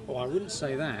 Well, I wouldn't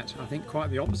say that. I think quite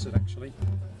the opposite, actually.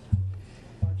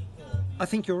 I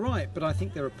think you're right, but I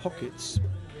think there are pockets.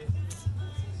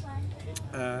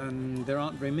 And there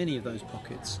aren't very many of those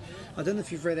pockets. I don't know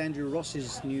if you've read Andrew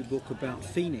Ross's new book about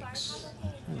Phoenix.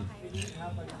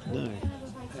 No.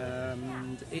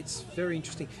 It's very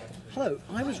interesting. Hello,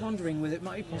 I was wondering whether it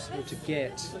might be possible to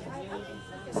get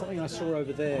something I saw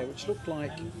over there, which looked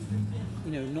like,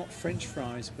 not French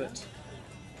fries, but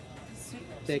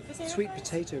they're sweet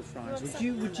potato fries.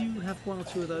 Would you have one or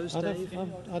two of those, Dave?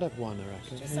 I'd have one, I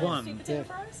reckon. One. Sweet potato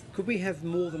fries? Could we have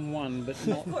more than one, but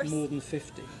not course. more than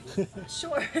 50?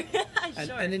 Sure. And,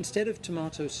 Sure. and instead of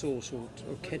tomato sauce or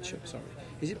ketchup, sorry,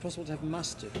 is it possible to have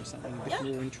mustard or something a bit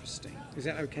Yeah. more interesting? Is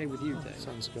that okay with you, Dave?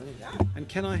 Sounds great. And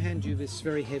can I hand you this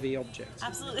very heavy object?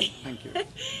 Absolutely. Thank you. Do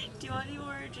you want any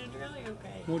more ginger ale? Are you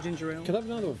okay? More ginger ale? Could I have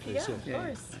another one, please? Yeah, of Yeah.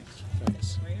 course.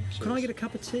 Thanks. Can I get a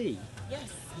cup of tea? Yes.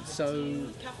 So,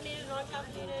 Caffeinated,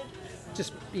 non-caffeinated?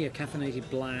 just, caffeinated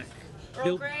black.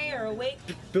 Earl Grey or awake?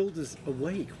 Builders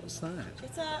Awake, what's that?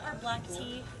 It's our black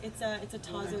tea. It's a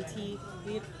Tazo tea.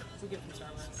 We get from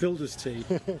Starbucks. Builder's tea.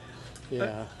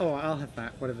 Yeah. Oh, I'll have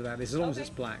that, whatever that is. As long as Okay. it's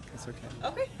black, it's okay.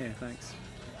 Okay. Yeah, thanks.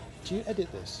 Do you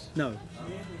edit this? No.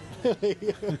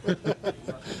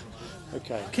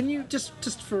 Okay. Can you,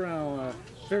 just for our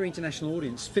very international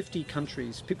audience, 50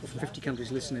 countries, people from 50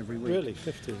 countries listen every week. Really,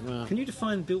 50. Wow. Can you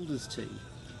define builder's tea?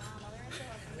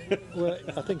 Well,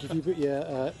 I think if you put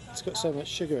your, it's got so much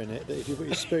sugar in it that if you put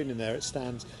your spoon in there, it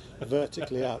stands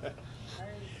vertically up.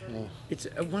 It's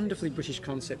a wonderfully British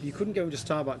concept. You couldn't go into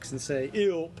Starbucks and say,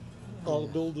 "Ew, I'll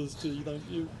builder's tea, don't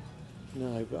you?"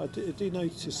 No, but I do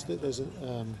notice that there's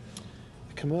a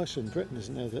commercial in Britain,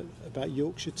 isn't there, that about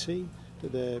Yorkshire tea,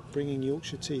 that they're bringing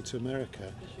Yorkshire tea to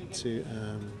America. To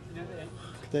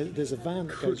there's a van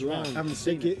that goes Good luck. around. Haven't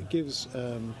seen It gives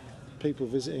people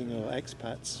visiting or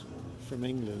expats from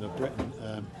England or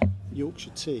Britain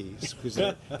Yorkshire teas because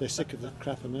they're sick of the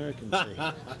crap American tea.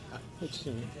 Which,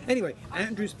 Anyway,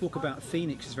 Andrew's book about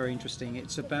Phoenix is very interesting.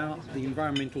 It's about the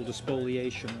environmental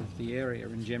despoliation of the area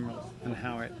in general and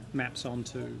how it maps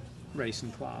onto race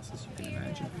and class, as you can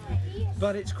imagine.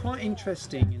 But it's quite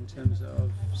interesting in terms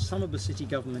of some of the city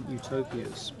government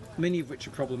utopias, many of which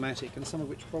are problematic and some of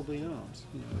which probably aren't.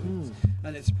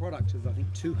 And it's a product of, I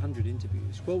think, 200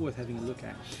 interviews, well worth having a look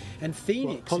at. And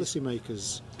Phoenix...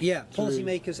 policymakers. Yeah,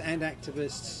 policymakers and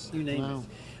activists, you name Wow. it.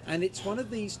 And it's one of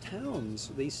these towns,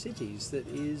 these cities, that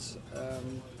is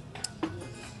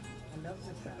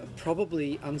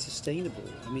probably unsustainable.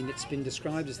 I mean, it's been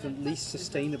described as the least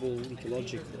sustainable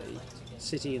ecologically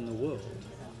city in the world.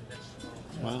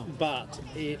 Wow. But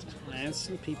it has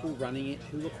some people running it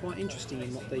who are quite interesting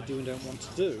in what they do and don't want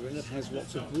to do, and it has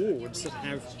lots of wards that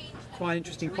have quite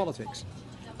interesting politics.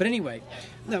 But anyway,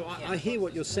 no, I hear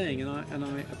what you're saying, and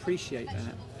I appreciate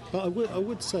that. But I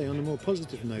would say, on a more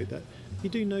positive note, that you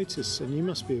do notice, and you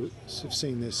must have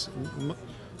seen this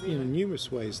in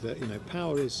numerous ways, that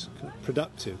power is kind of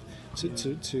productive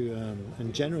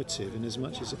and generative, in as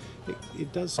much as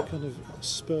it does kind of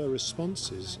spur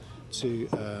responses to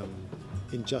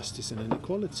injustice and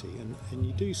inequality, and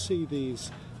you do see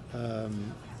these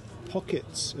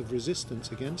pockets of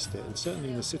resistance against it, and certainly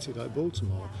in a city like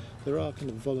Baltimore there are kind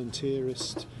of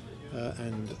volunteerist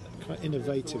and quite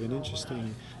innovative and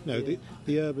interesting,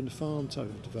 the urban farm type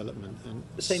of development. And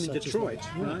the same in Detroit,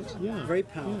 right? Yeah, very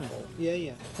powerful.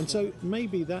 Yeah. And so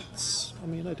maybe that's, I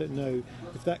don't know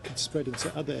if that could spread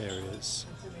into other areas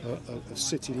of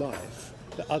city life,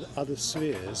 the other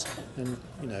spheres. And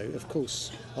of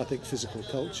course, I think physical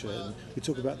culture, and we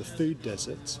talk about the food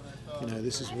desert.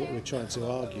 This is what we're trying to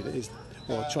argue, that is,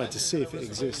 or trying to see if it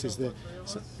exists. Is there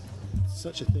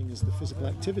such a thing as the physical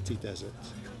activity desert?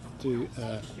 Do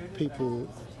people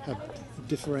have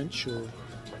differential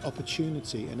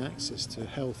opportunity and access to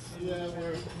health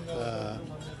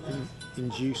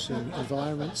inducing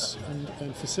environments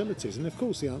and facilities? And of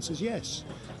course the answer is yes.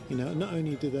 Not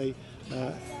only do they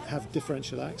have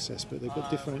differential access, but they've got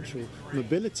differential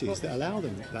mobilities that allow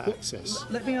them that access.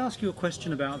 Let me ask you a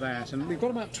question about that, and we've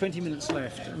got about 20 minutes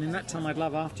left, and in that time I'd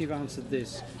love, after you've answered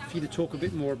this, for you to talk a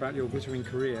bit more about your glittering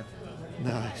career.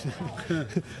 No. All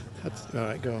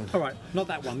right, go on. All right, not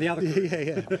that one, the other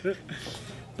career. Yeah.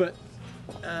 But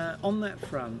on that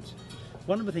front,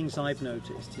 one of the things I've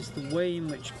noticed is the way in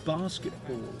which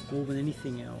basketball, more than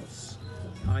anything else,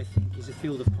 I think, is a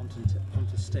field of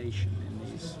contestation in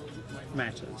these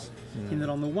matters. In that,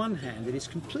 on the one hand, it is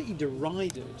completely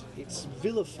derided, it's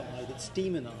vilified, it's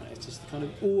demonised as the kind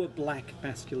of all-black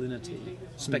masculinity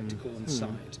spectacle and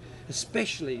sight,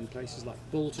 especially in places like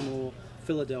Baltimore,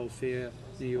 Philadelphia,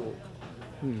 New York.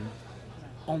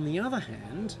 On the other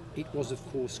hand, it was of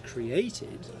course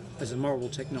created as a moral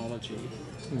technology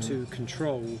to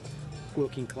control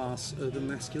working class urban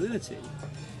masculinity.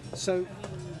 So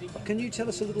can you tell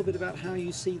us a little bit about how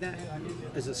you see that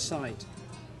as a site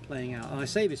playing out? And I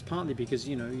say this partly because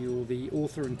you're the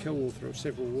author and co-author of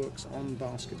several works on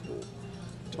basketball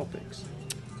topics.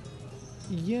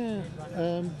 Yeah,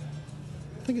 I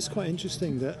think it's quite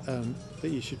interesting that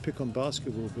you should pick on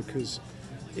basketball, because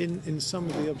in some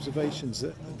of the observations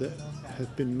that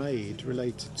have been made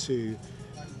related to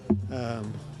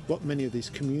what many of these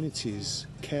communities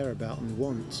care about and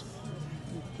want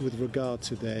with regard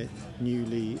to their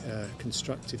newly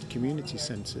constructed community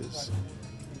centres,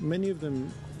 many of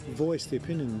them voice the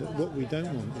opinion that what we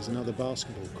don't want is another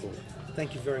basketball court.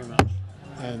 Thank you very much.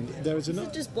 And there is This is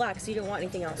just black, so you don't want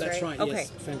anything else, That's right, Okay. yes.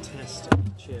 Fantastic.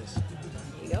 Cheers. There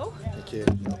you go. Thank you.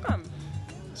 Welcome.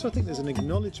 So I think there's an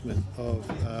acknowledgement of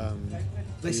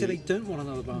They say they don't want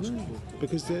another basketball.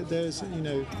 because there's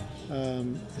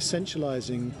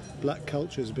essentialising black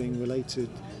culture as being related,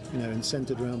 and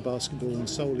centred around basketball and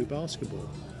solely basketball,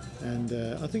 and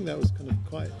I think that was kind of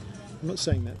quite. I'm not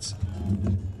saying that's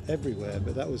everywhere,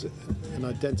 but that was an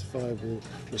identifiable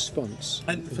response.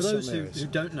 And for those who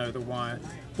don't know The Wire,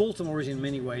 Baltimore is in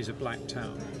many ways a black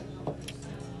town.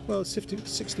 Well,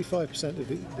 65% of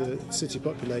the city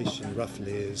population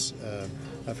roughly is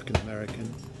African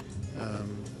American,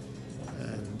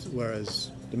 and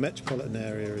whereas the metropolitan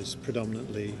area is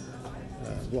predominantly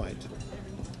white.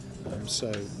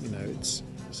 So it's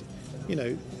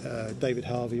David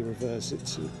Harvey refers it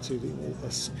to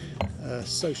a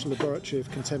social laboratory of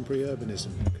contemporary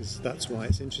urbanism, because that's why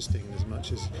it's interesting as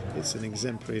much as it's an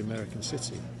exemplary American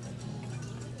city.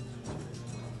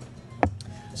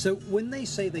 So when they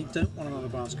say they don't want another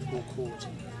basketball court,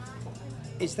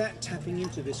 is that tapping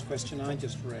into this question I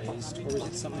just raised, or is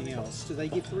it something else? Do they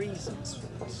give reasons for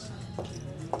this?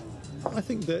 I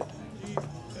think that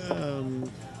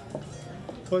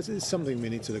it's something we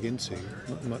need to look into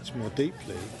much more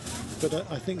deeply, but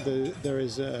I think there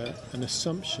is an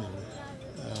assumption,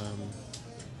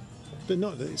 but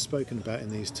not that it's spoken about in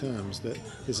these terms, that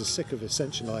there's a sick of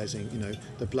essentialising,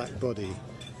 the black body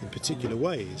in particular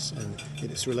ways, and in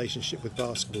its relationship with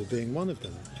basketball being one of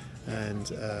them.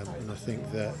 And I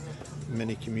think that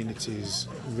many communities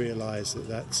realise that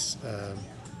that's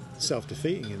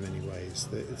self-defeating in many ways,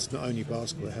 that it's not only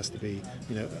basketball, it has to be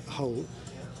a whole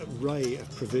array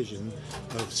of provision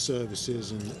of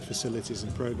services and facilities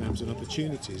and programs and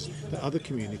opportunities that other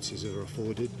communities are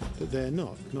afforded that they're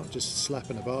not just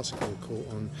slapping a basketball court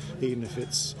on, even if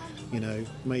it's, you know,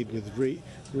 made with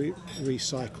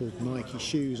recycled Nike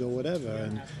shoes or whatever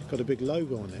and got a big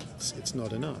logo on it. It's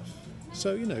not enough.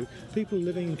 So, you know, people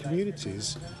living in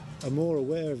communities are more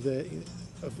aware of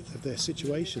their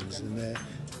situations and their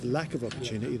lack of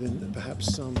opportunity than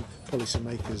perhaps some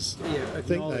policymakers think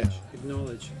they are.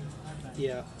 Acknowledge.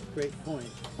 Yeah, great point.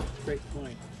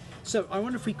 So I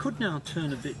wonder if we could now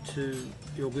turn a bit to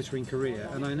your glittering career,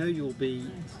 and I know you'll be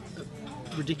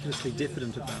ridiculously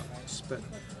diffident about this, but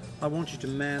I want you to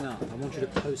man up. I want you to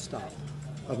post up.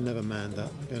 I've never manned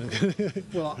up.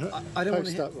 Well, I don't want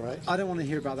to. Right? I don't want to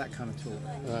hear about that kind of talk.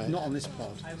 Right. Not on this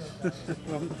pod.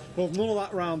 Well, none of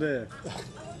that round here.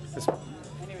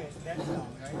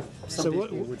 Some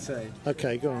people would say.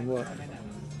 Okay, go on. What?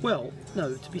 Well,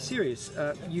 no. To be serious,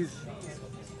 you've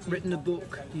written a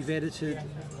book. You've edited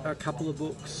a couple of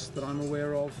books that I'm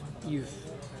aware of. You've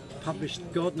published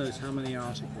God knows how many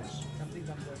articles.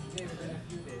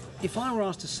 If I were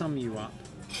asked to sum you up,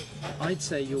 I'd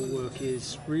say your work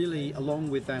is really, along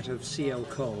with that of C.L.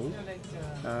 Cole,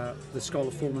 the scholar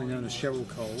formerly known as Cheryl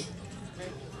Cole,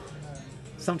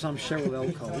 sometimes Cheryl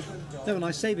L. Cole. No, and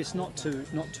I say this not to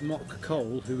mock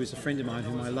Cole, who is a friend of mine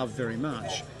whom I love very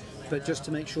much, but just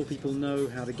to make sure people know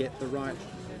how to get the right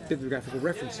bibliographical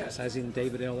references, as in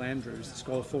David L. Andrews, the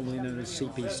scholar formerly known as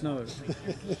C.P. Snow.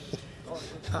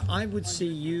 I would see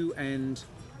you and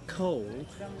Cole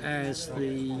as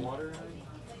the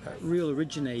real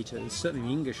originators, certainly in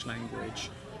the English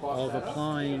language, of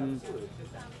applying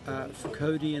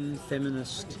Foucauldian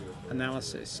feminist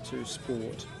analysis to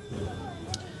sport.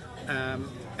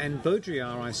 And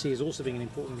Baudrillard, I see, as also being an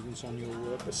important influence on your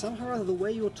work, but somehow or other, the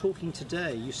way you're talking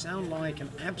today, you sound like an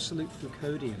absolute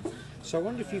Foucauldian. So I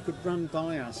wonder if you could run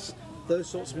by us those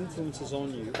sorts of influences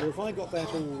on you, or if I got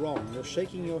that all wrong, you're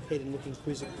shaking your head and looking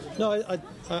quizzical. No,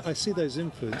 I see those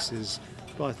influences,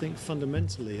 but I think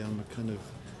fundamentally I'm a kind of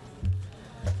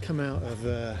come out of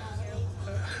a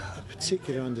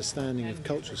particular understanding of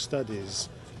cultural studies,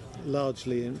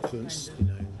 largely influenced, you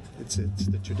know, it's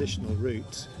the traditional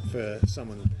route for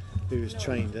someone who is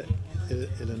trained at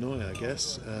Illinois, I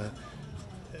guess, a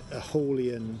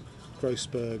Hallian,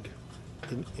 Grossberg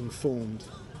informed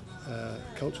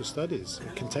cultural studies,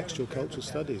 contextual cultural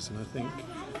studies, and I think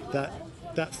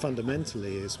that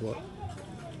fundamentally is what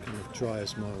kind of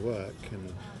drives my work,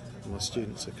 and my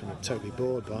students are kind of totally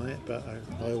bored by it, but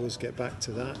I always get back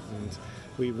to that, and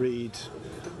we read,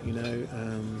 you know,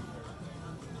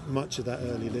 much of that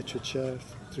early literature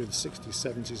through the 60s,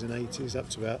 70s and 80s up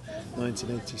to about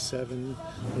 1987,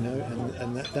 you know,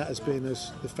 and that has been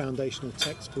the foundational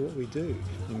text for what we do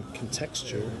in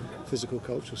contextual physical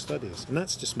cultural studies, and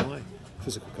that's just my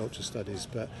physical cultural studies,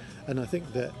 and I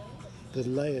think that the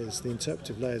layers, the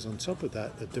interpretive layers on top of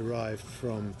that, are derived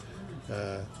from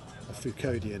a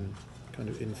Foucauldian kind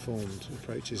of informed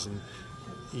approaches, and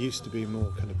used to be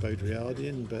more kind of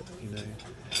Baudrillardian, but, you know,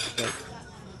 like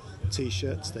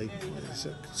T-shirts,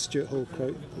 Stuart Hall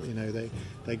quote, you know,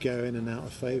 they go in and out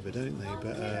of favour, don't they?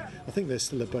 But I think there's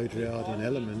still a Baudrillardian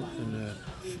element, and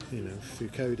you know,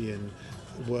 Foucauldian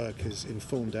work has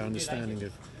informed our understanding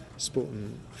of sport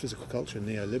and physical culture and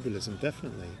neoliberalism,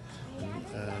 definitely.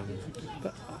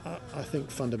 But I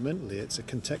think fundamentally it's a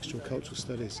contextual cultural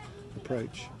studies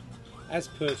approach. As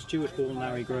per Stuart Hall and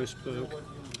Larry Grossberg.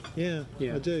 Yeah,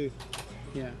 I do.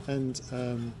 Yeah. And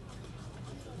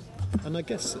I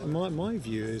guess my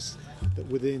view is that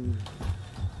within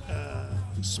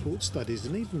sports studies,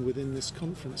 and even within this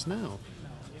conference now,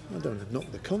 I don't want to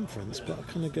knock the conference, but I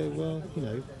kind of go, well, you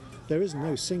know, there is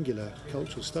no singular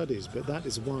cultural studies, but that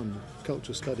is one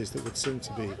cultural studies that would seem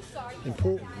to be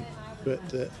important, but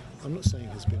I'm not saying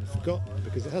has been forgotten,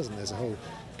 because it hasn't. There's a whole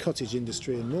cottage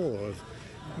industry and more of,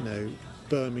 you know,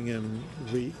 Birmingham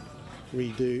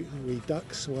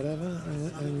Redux, whatever,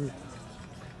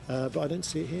 but I don't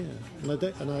see it here,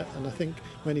 and I think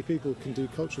many people can do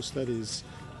cultural studies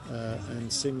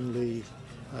and seemingly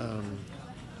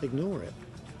ignore it.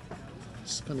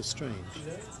 It's kind of strange.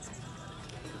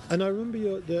 And I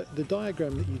remember the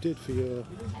diagram that you did for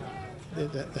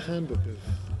the handbook of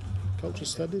cultural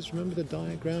studies. Remember the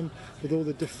diagram with all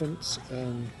the different.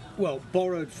 Well,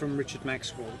 borrowed from Richard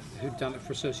Maxwell, who'd done it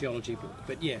for a sociology book.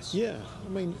 But yes. Yeah, I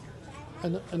mean,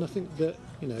 and I think that,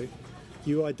 you know,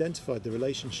 you identified the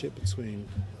relationship between,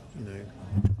 you know,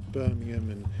 Birmingham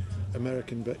and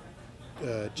American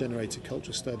generated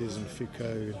cultural studies and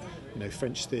Foucault, you know,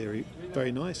 French theory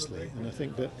very nicely. And I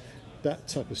think that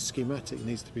type of schematic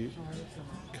needs to be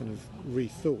kind of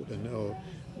rethought or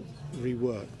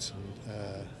reworked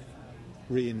and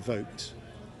re-invoked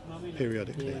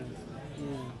periodically.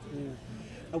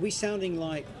 Yeah. Are we sounding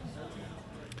like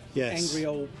Yes. angry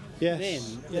old Yes.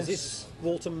 men? Yes. Is this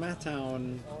Walter Matthau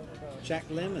and Jack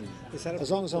Lemmon? Is that a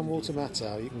As long as I'm problem? Walter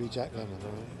Matthau, you can be Jack Lemmon,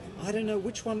 all right? I don't know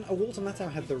which one. Walter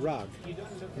Matthau had the rug.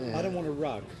 Yeah. I don't want a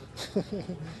rug.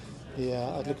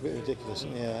 Yeah, I'd look a bit ridiculous.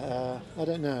 Yeah, I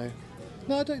don't know.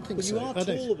 No, I don't think But so. you are I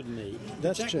don't- taller than me.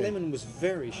 That's Jack true. Lemmon was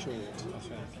very short, I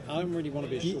think. I don't really want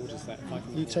to be as short as that. If I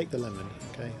can You avoid take the lemon,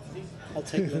 okay? it. I'll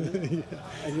take Lemmon,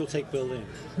 and you'll take Berlin.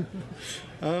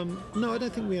 No, I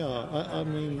don't think we are. I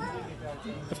mean,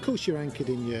 of course you're anchored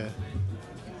in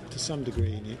to some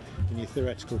degree in your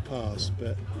theoretical past,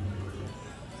 but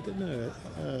I don't know.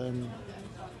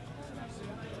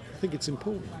 I think it's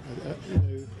important.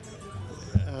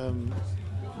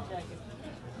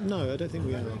 No, I don't think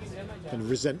we are kind of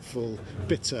resentful,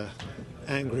 bitter,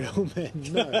 angry old men.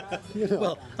 No, you know.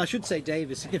 Well, I should say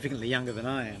Dave is significantly younger than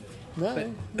I am.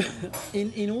 No.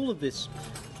 In all of this,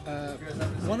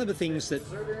 one of the things that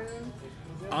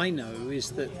I know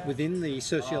is that within the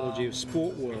sociology of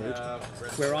sport world,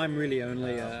 where I'm really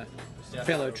only a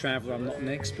fellow traveller, I'm not an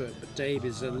expert, but Dave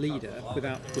is a leader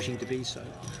without wishing to be so.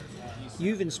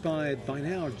 You've inspired by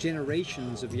now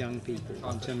generations of young people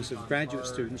in terms of graduate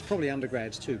students, probably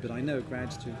undergrads too, but I know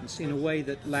grad students, in a way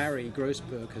that Larry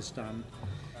Grossberg has done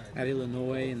at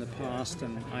Illinois in the past,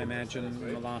 and I imagine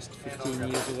in the last 15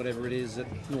 years or whatever it is at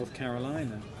North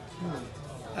Carolina.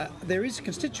 There is a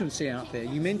constituency out there.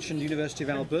 You mentioned University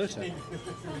of Alberta.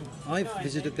 I've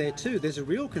visited there too. There's a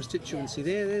real constituency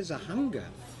there. There's a hunger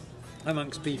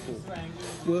amongst people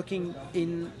working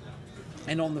in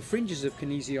and on the fringes of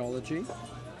kinesiology,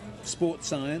 sports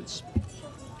science,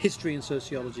 history and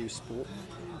sociology of sport.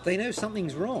 They know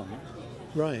something's wrong,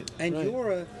 Right. and right.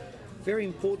 you're a very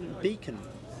important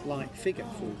beacon-like figure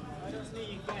for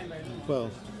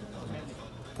them.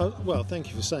 Well, thank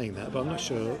you for saying that, but I'm not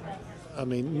sure. I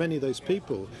mean, many of those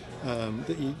people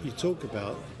that you talk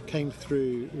about came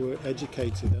through, were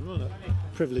educated, and I'm not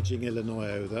privileging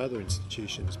Illinois over the other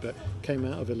institutions, but came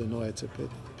out of Illinois at a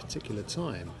particular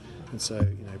time. And so,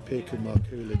 you know, Pirkku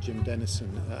Markula, Jim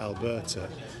Dennison at Alberta,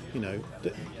 you know,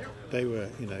 they were,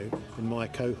 you know, in my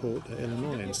cohort at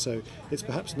Illinois. And so it's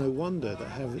perhaps no wonder that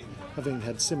having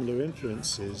had similar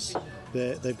influences,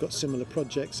 they've got similar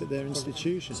projects at their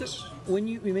institutions. So, when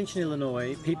you mention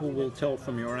Illinois, people will tell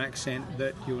from your accent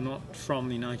that you're not from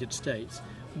the United States.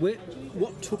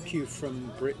 What took you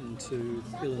from Britain to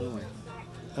Illinois?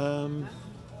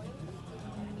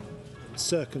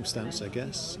 Circumstance, I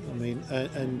guess. I mean,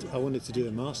 and I wanted to do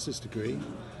a master's degree,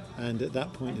 and at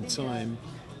that point in time,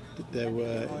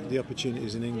 the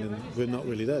opportunities in England were not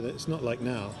really there. It's not like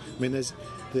now. I mean, there's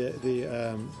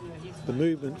the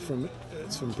movement from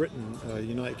Britain,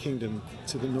 United Kingdom,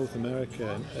 to the North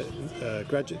America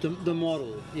graduate. The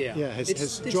model, yeah. Yeah,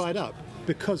 has dried up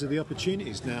because of the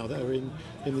opportunities now that are in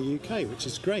the UK, which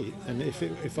is great. And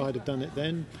if I'd have done it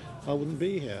then, I wouldn't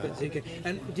be here.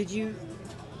 And did you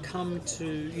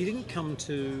didn't come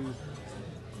to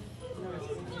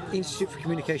Institute for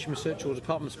Communication Research or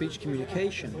Department of Speech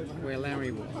Communication, where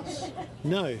Larry was?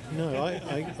 No.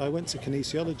 I went to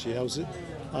kinesiology.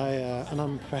 And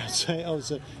I'm proud to say I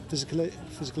was a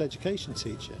physical education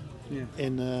teacher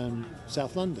in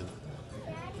South London,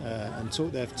 and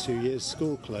taught there for 2 years.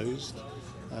 School closed.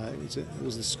 It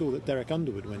was the school that Derek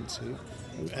Underwood went to,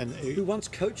 and Who once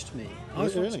coached me. I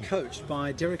was Really? once coached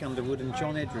by Derek Underwood and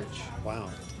John Edridge wow.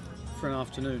 for an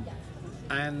afternoon,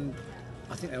 and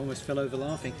I think they almost fell over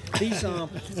laughing. These are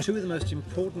two of the most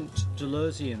important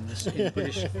Deleuzians in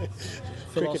British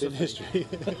philosophy. Cricket in history.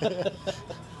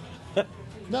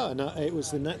 No, it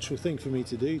was the natural thing for me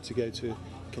to do, to go to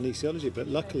kinesiology, but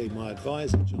luckily my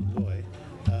advisor, John Loy,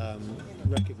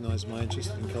 recognised my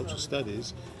interest in cultural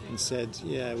studies and said,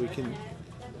 yeah, we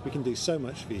can do so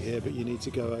much for you here, but you need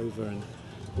to go over and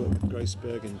work with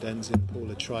Grossberg and Denzin,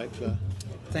 Paula Treifler,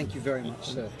 Thank you very much,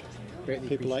 sir. Greatly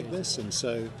people like appreciate this, and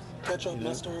so Ketchup,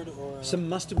 mustard, or it. Some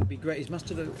mustard would be great. Is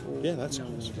mustard or Yeah, that's no,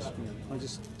 good. I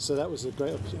just so that was a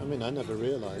great opportunity. I mean, I never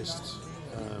realised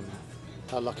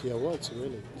how lucky I was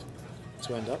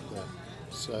to end up there.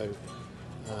 So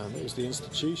it was the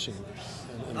institution.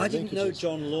 And I the didn't know linkages.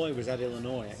 John Loy was at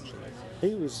Illinois, actually.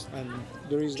 He was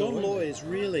the reason. I John went Loy there. is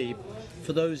really,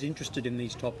 for those interested in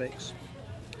these topics,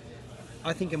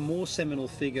 I think a more seminal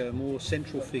figure, a more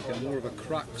central figure, more of a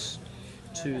crux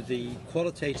to the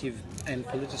qualitative and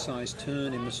politicised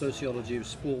turn in the sociology of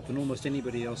sport than almost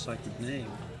anybody else I could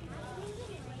name.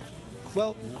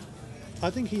 Well,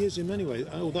 I think he is in many ways,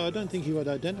 although I don't think he would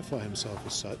identify himself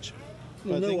as such.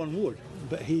 Well, But I no think- one would.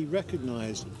 But he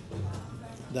recognised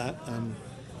that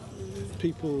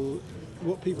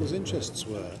what people's interests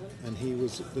were, and he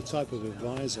was the type of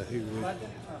advisor who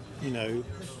would,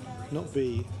 not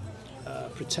be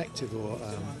protective or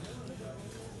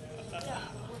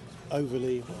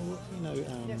overly,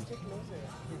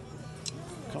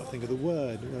 can't think of the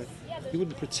word. He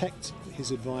wouldn't protect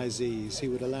his advisees. He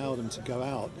would allow them to go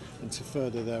out and to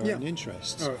further their own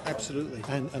interests. Oh, absolutely.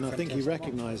 And I think he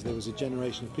recognised there was a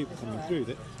generation of people coming through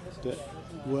that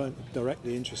weren't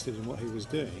directly interested in what he was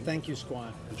doing. Thank you,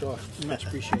 Squire. Enjoy. Much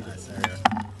appreciated. That's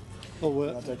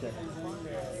okay.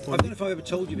 I don't know if I ever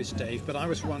told you this, Dave, but I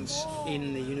was once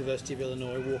in the University of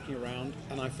Illinois walking around,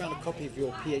 and I found a copy of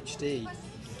your PhD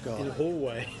in a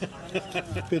hallway.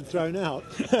 Been thrown out.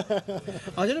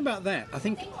 I don't know about that. I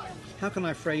think, how can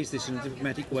I phrase this in a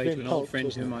diplomatic way to an old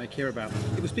friend whom I care about?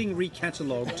 It was being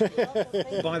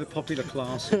recatalogued by the popular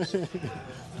classes.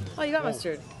 Oh, you got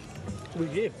mustard. We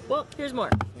did. Well, here's more.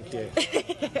 Thank you.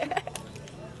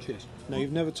 Cheers. No,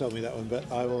 you've never told me that one,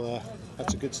 but I will.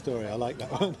 That's a good story. I like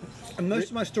that one. And most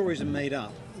of my stories are made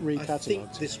up. I think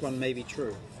Recatalogued. this one may be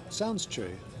true. Sounds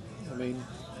true. I mean,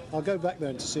 I'll go back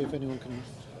there to see if anyone can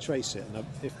trace it, and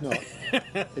if not,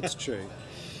 it's true.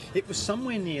 It was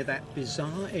somewhere near that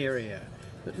bizarre area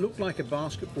that looked like a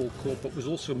basketball court but was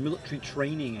also a military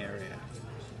training area,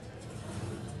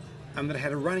 and that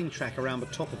had a running track around the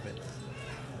top of it.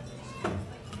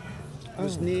 It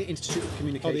was near Institute of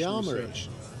Communication the Armoury. Research.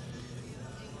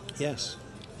 Yes,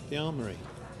 the Armoury.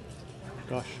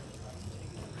 Gosh.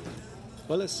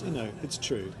 Well, it's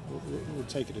true. We'll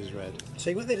take it as read.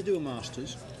 So you went there to do a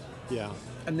master's, Yeah,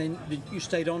 and then you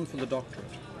stayed on for the doctorate,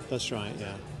 that's right.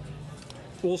 Yeah.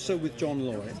 also with John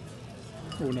Lloyd.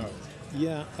 Or no?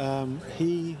 Yeah,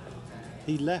 he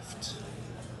left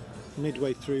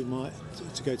midway through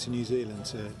to go to New Zealand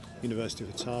to University of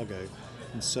Otago,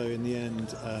 and so in the end,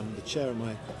 the chair of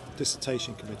my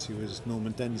dissertation committee was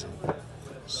Norman Denzin.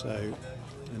 So,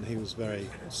 and he was very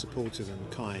supportive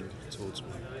and kind towards me.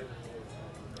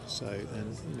 So,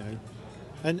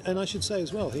 and I should say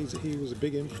as well, he was a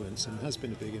big influence and has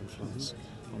been a big influence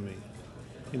on me.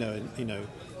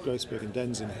 Grossberg and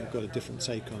Denzin have got a different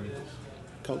take on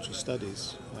cultural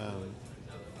studies,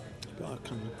 but I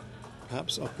can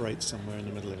perhaps operate somewhere in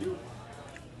the middle of it.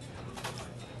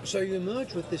 So you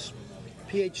emerge with this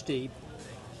PhD,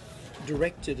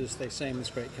 directed, as they say in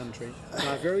this great country,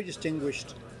 by a very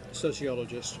distinguished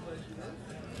sociologist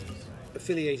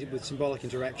affiliated with symbolic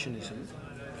interactionism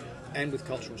and with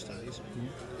cultural studies.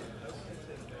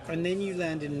 And then you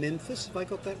land in Memphis, have I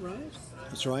got that right?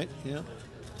 That's right, yeah.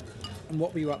 And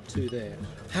what were you up to there?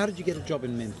 How did you get a job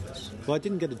in Memphis? Well, I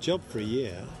didn't get a job for a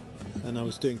year, and I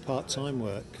was doing part-time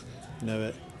work,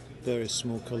 at various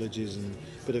small colleges and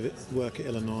a bit of work at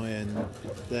Illinois, and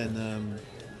then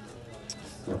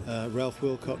Ralph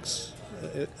Wilcox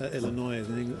at Illinois,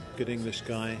 a good English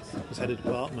guy, was head of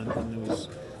department and was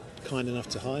kind enough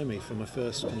to hire me for my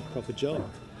first kind of proper job.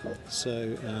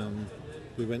 So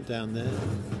we went down there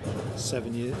for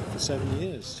 7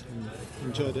 years and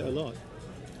enjoyed it a lot.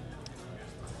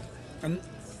 And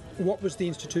what was the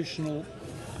institutional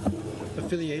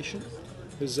affiliation?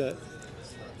 It was, I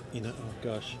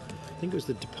think it was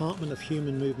the Department of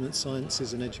Human Movement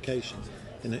Sciences and Education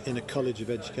in a college of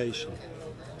education.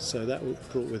 So that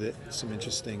brought with it some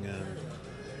interesting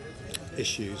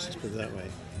issues, let's put it that way.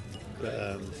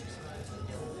 But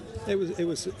it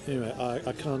was anyway.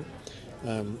 I can't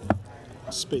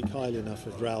speak highly enough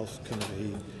of Ralph.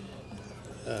 He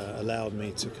allowed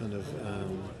me to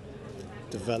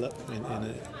develop in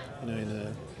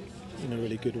a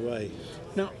really good way.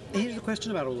 Now, here's the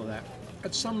question about all of that.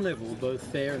 At some level,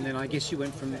 both there and then, I guess you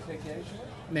went from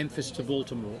Memphis to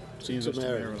Baltimore, to University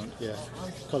of Maryland. Yeah,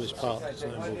 College Park, it's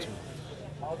not in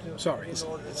Baltimore. Sorry.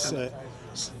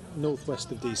 It's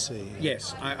northwest of DC.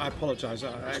 Yes, I apologise.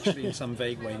 I actually, in some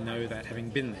vague way, know that, having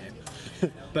been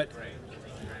there. But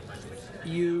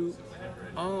you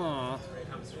are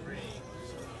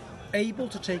able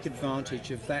to take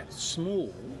advantage of that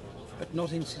small but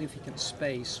not insignificant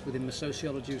space within the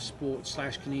sociology of sport /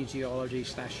 kinesiology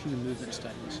 / human movement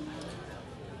studies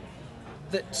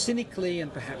that cynically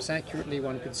and perhaps accurately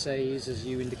one could say is, as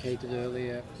you indicated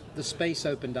earlier, the space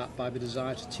opened up by the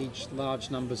desire to teach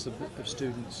large numbers of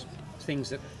students things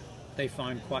that they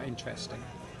find quite interesting.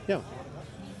 Yeah.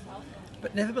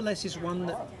 But nevertheless is one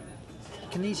that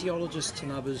kinesiologists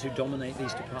and others who dominate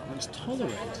these departments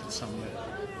tolerate at some level.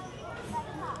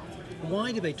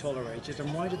 Why do they tolerate it,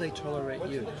 and why do they tolerate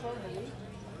you?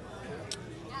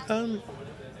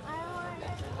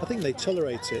 I think they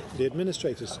tolerate it. The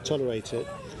administrators tolerate it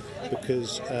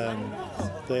because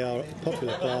they are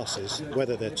popular classes.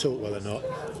 Whether they're taught well or not,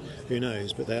 who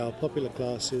knows? But they are popular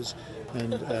classes.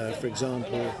 And for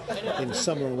example, in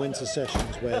summer and winter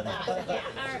sessions, when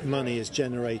money is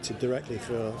generated directly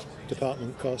for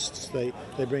department costs, they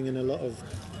bring in a lot of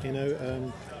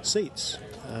seats.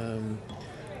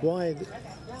 Why?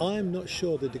 I'm not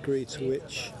sure the degree to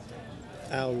which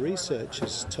our research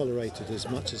is tolerated as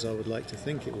much as I would like to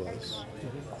think it was.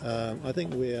 I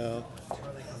think we are,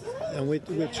 and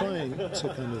we're trying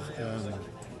to kind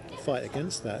of fight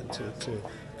against that, to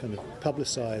kind of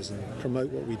publicise and promote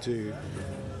what we do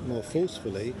more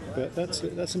forcefully. But that's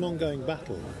an ongoing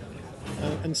battle.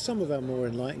 And some of our more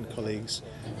enlightened colleagues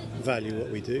value what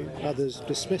we do. Others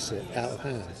dismiss it out of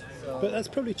hand. But that's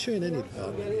probably true in any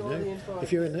department.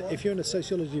 If you're in a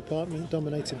sociology department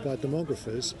dominated by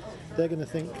demographers, they're going to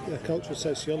think a cultural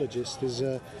sociologist is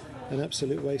an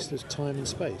absolute waste of time and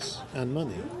space and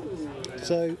money.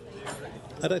 So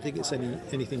I don't think it's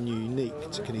anything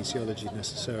unique to kinesiology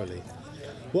necessarily.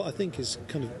 What I think is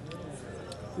kind of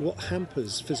what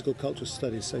hampers physical cultural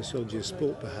studies, sociology of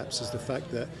sport perhaps, is the fact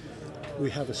that we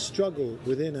have a struggle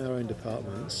within our own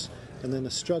departments and then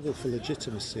a struggle for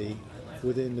legitimacy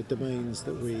within the domains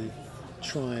that we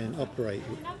try and operate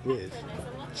with.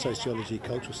 Sociology,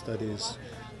 cultural studies,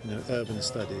 urban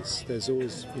studies. There's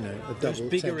always, a double Those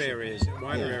bigger tension. areas,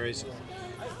 wider areas,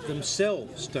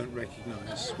 themselves don't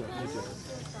recognise what you do.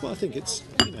 Well, I think it's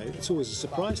always a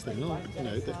surprise thing,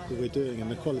 that we're doing, and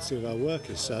the quality of our work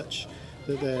is such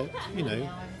that they're,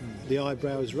 the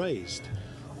eyebrow is raised.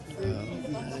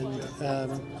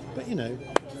 But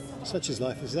such is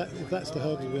life. If that's the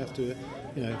hurdle we have to,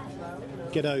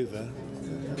 get over,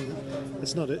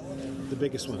 it's not the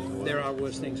biggest one in the world. There are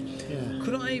worse things. Yeah.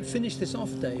 Could I finish this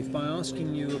off, Dave, by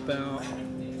asking you about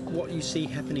what you see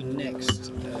happening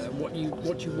next, what you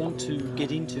want to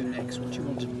get into next, what you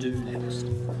want to do next?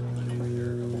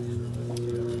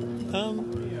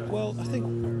 Well, I think,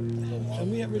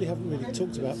 and we really haven't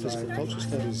talked about physical cultural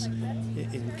studies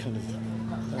in kind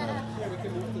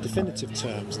of definitive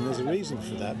terms, and there's a reason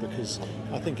for that, because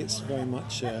I think it's very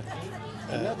much an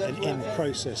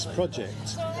in-process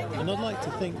project. And I'd like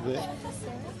to think that,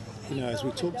 as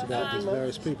we talked about, there's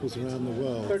various peoples around the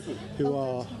world who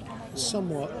are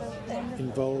somewhat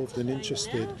involved and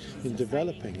interested in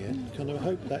developing it. Kind of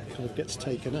hope that kind of gets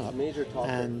taken up,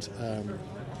 and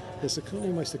there's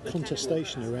almost a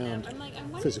contestation around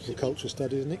physical cultural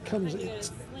studies, and it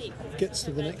gets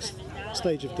to the next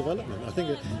stage of development. I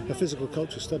think a physical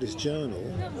cultural studies journal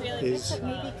is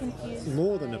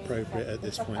more than appropriate at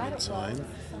this point in time,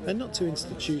 and not to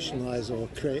institutionalise or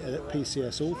create a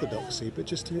PCS orthodoxy, but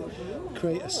just to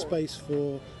create a space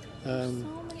for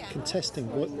contesting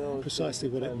precisely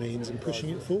what it means and pushing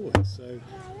it forward. So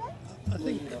I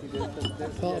think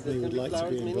part of me would like to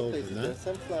be involved in that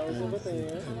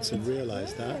and to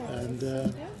realise that,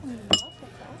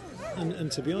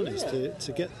 and to be honest,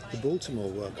 to get the Baltimore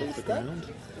work off the ground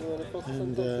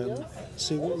and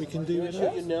see what we can do with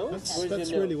that.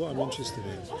 That's really what I'm interested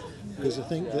in, because I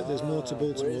think that there's more to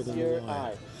Baltimore than the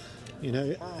why.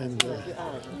 And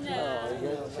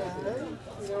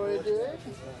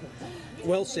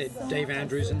Well said, Dave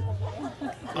Andrewson.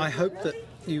 I hope that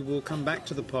you will come back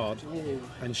to the pod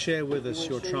and share with us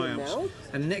your triumphs.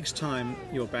 And next time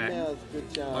you're back,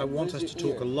 I want us to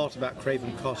talk a lot about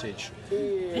Craven Cottage,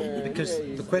 because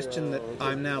the question that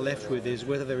I'm now left with is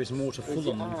whether there is more to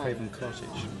Fulham than Craven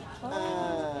Cottage.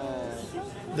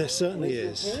 there certainly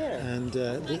is, and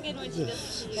the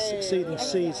succeeding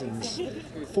seasons,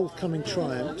 forthcoming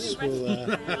triumphs will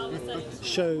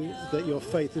show that your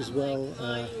faith is well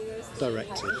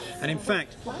directed. And in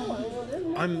fact,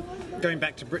 I'm going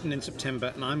back to Britain in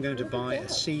September, and I'm going to buy a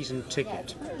season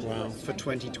ticket for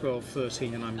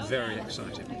 2012-13, and I'm very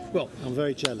excited. Well, I'm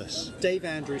very jealous. Dave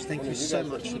Andrews, thank you so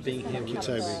much for being here with us.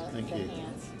 Toby, thank you.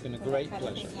 It's been a great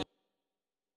pleasure.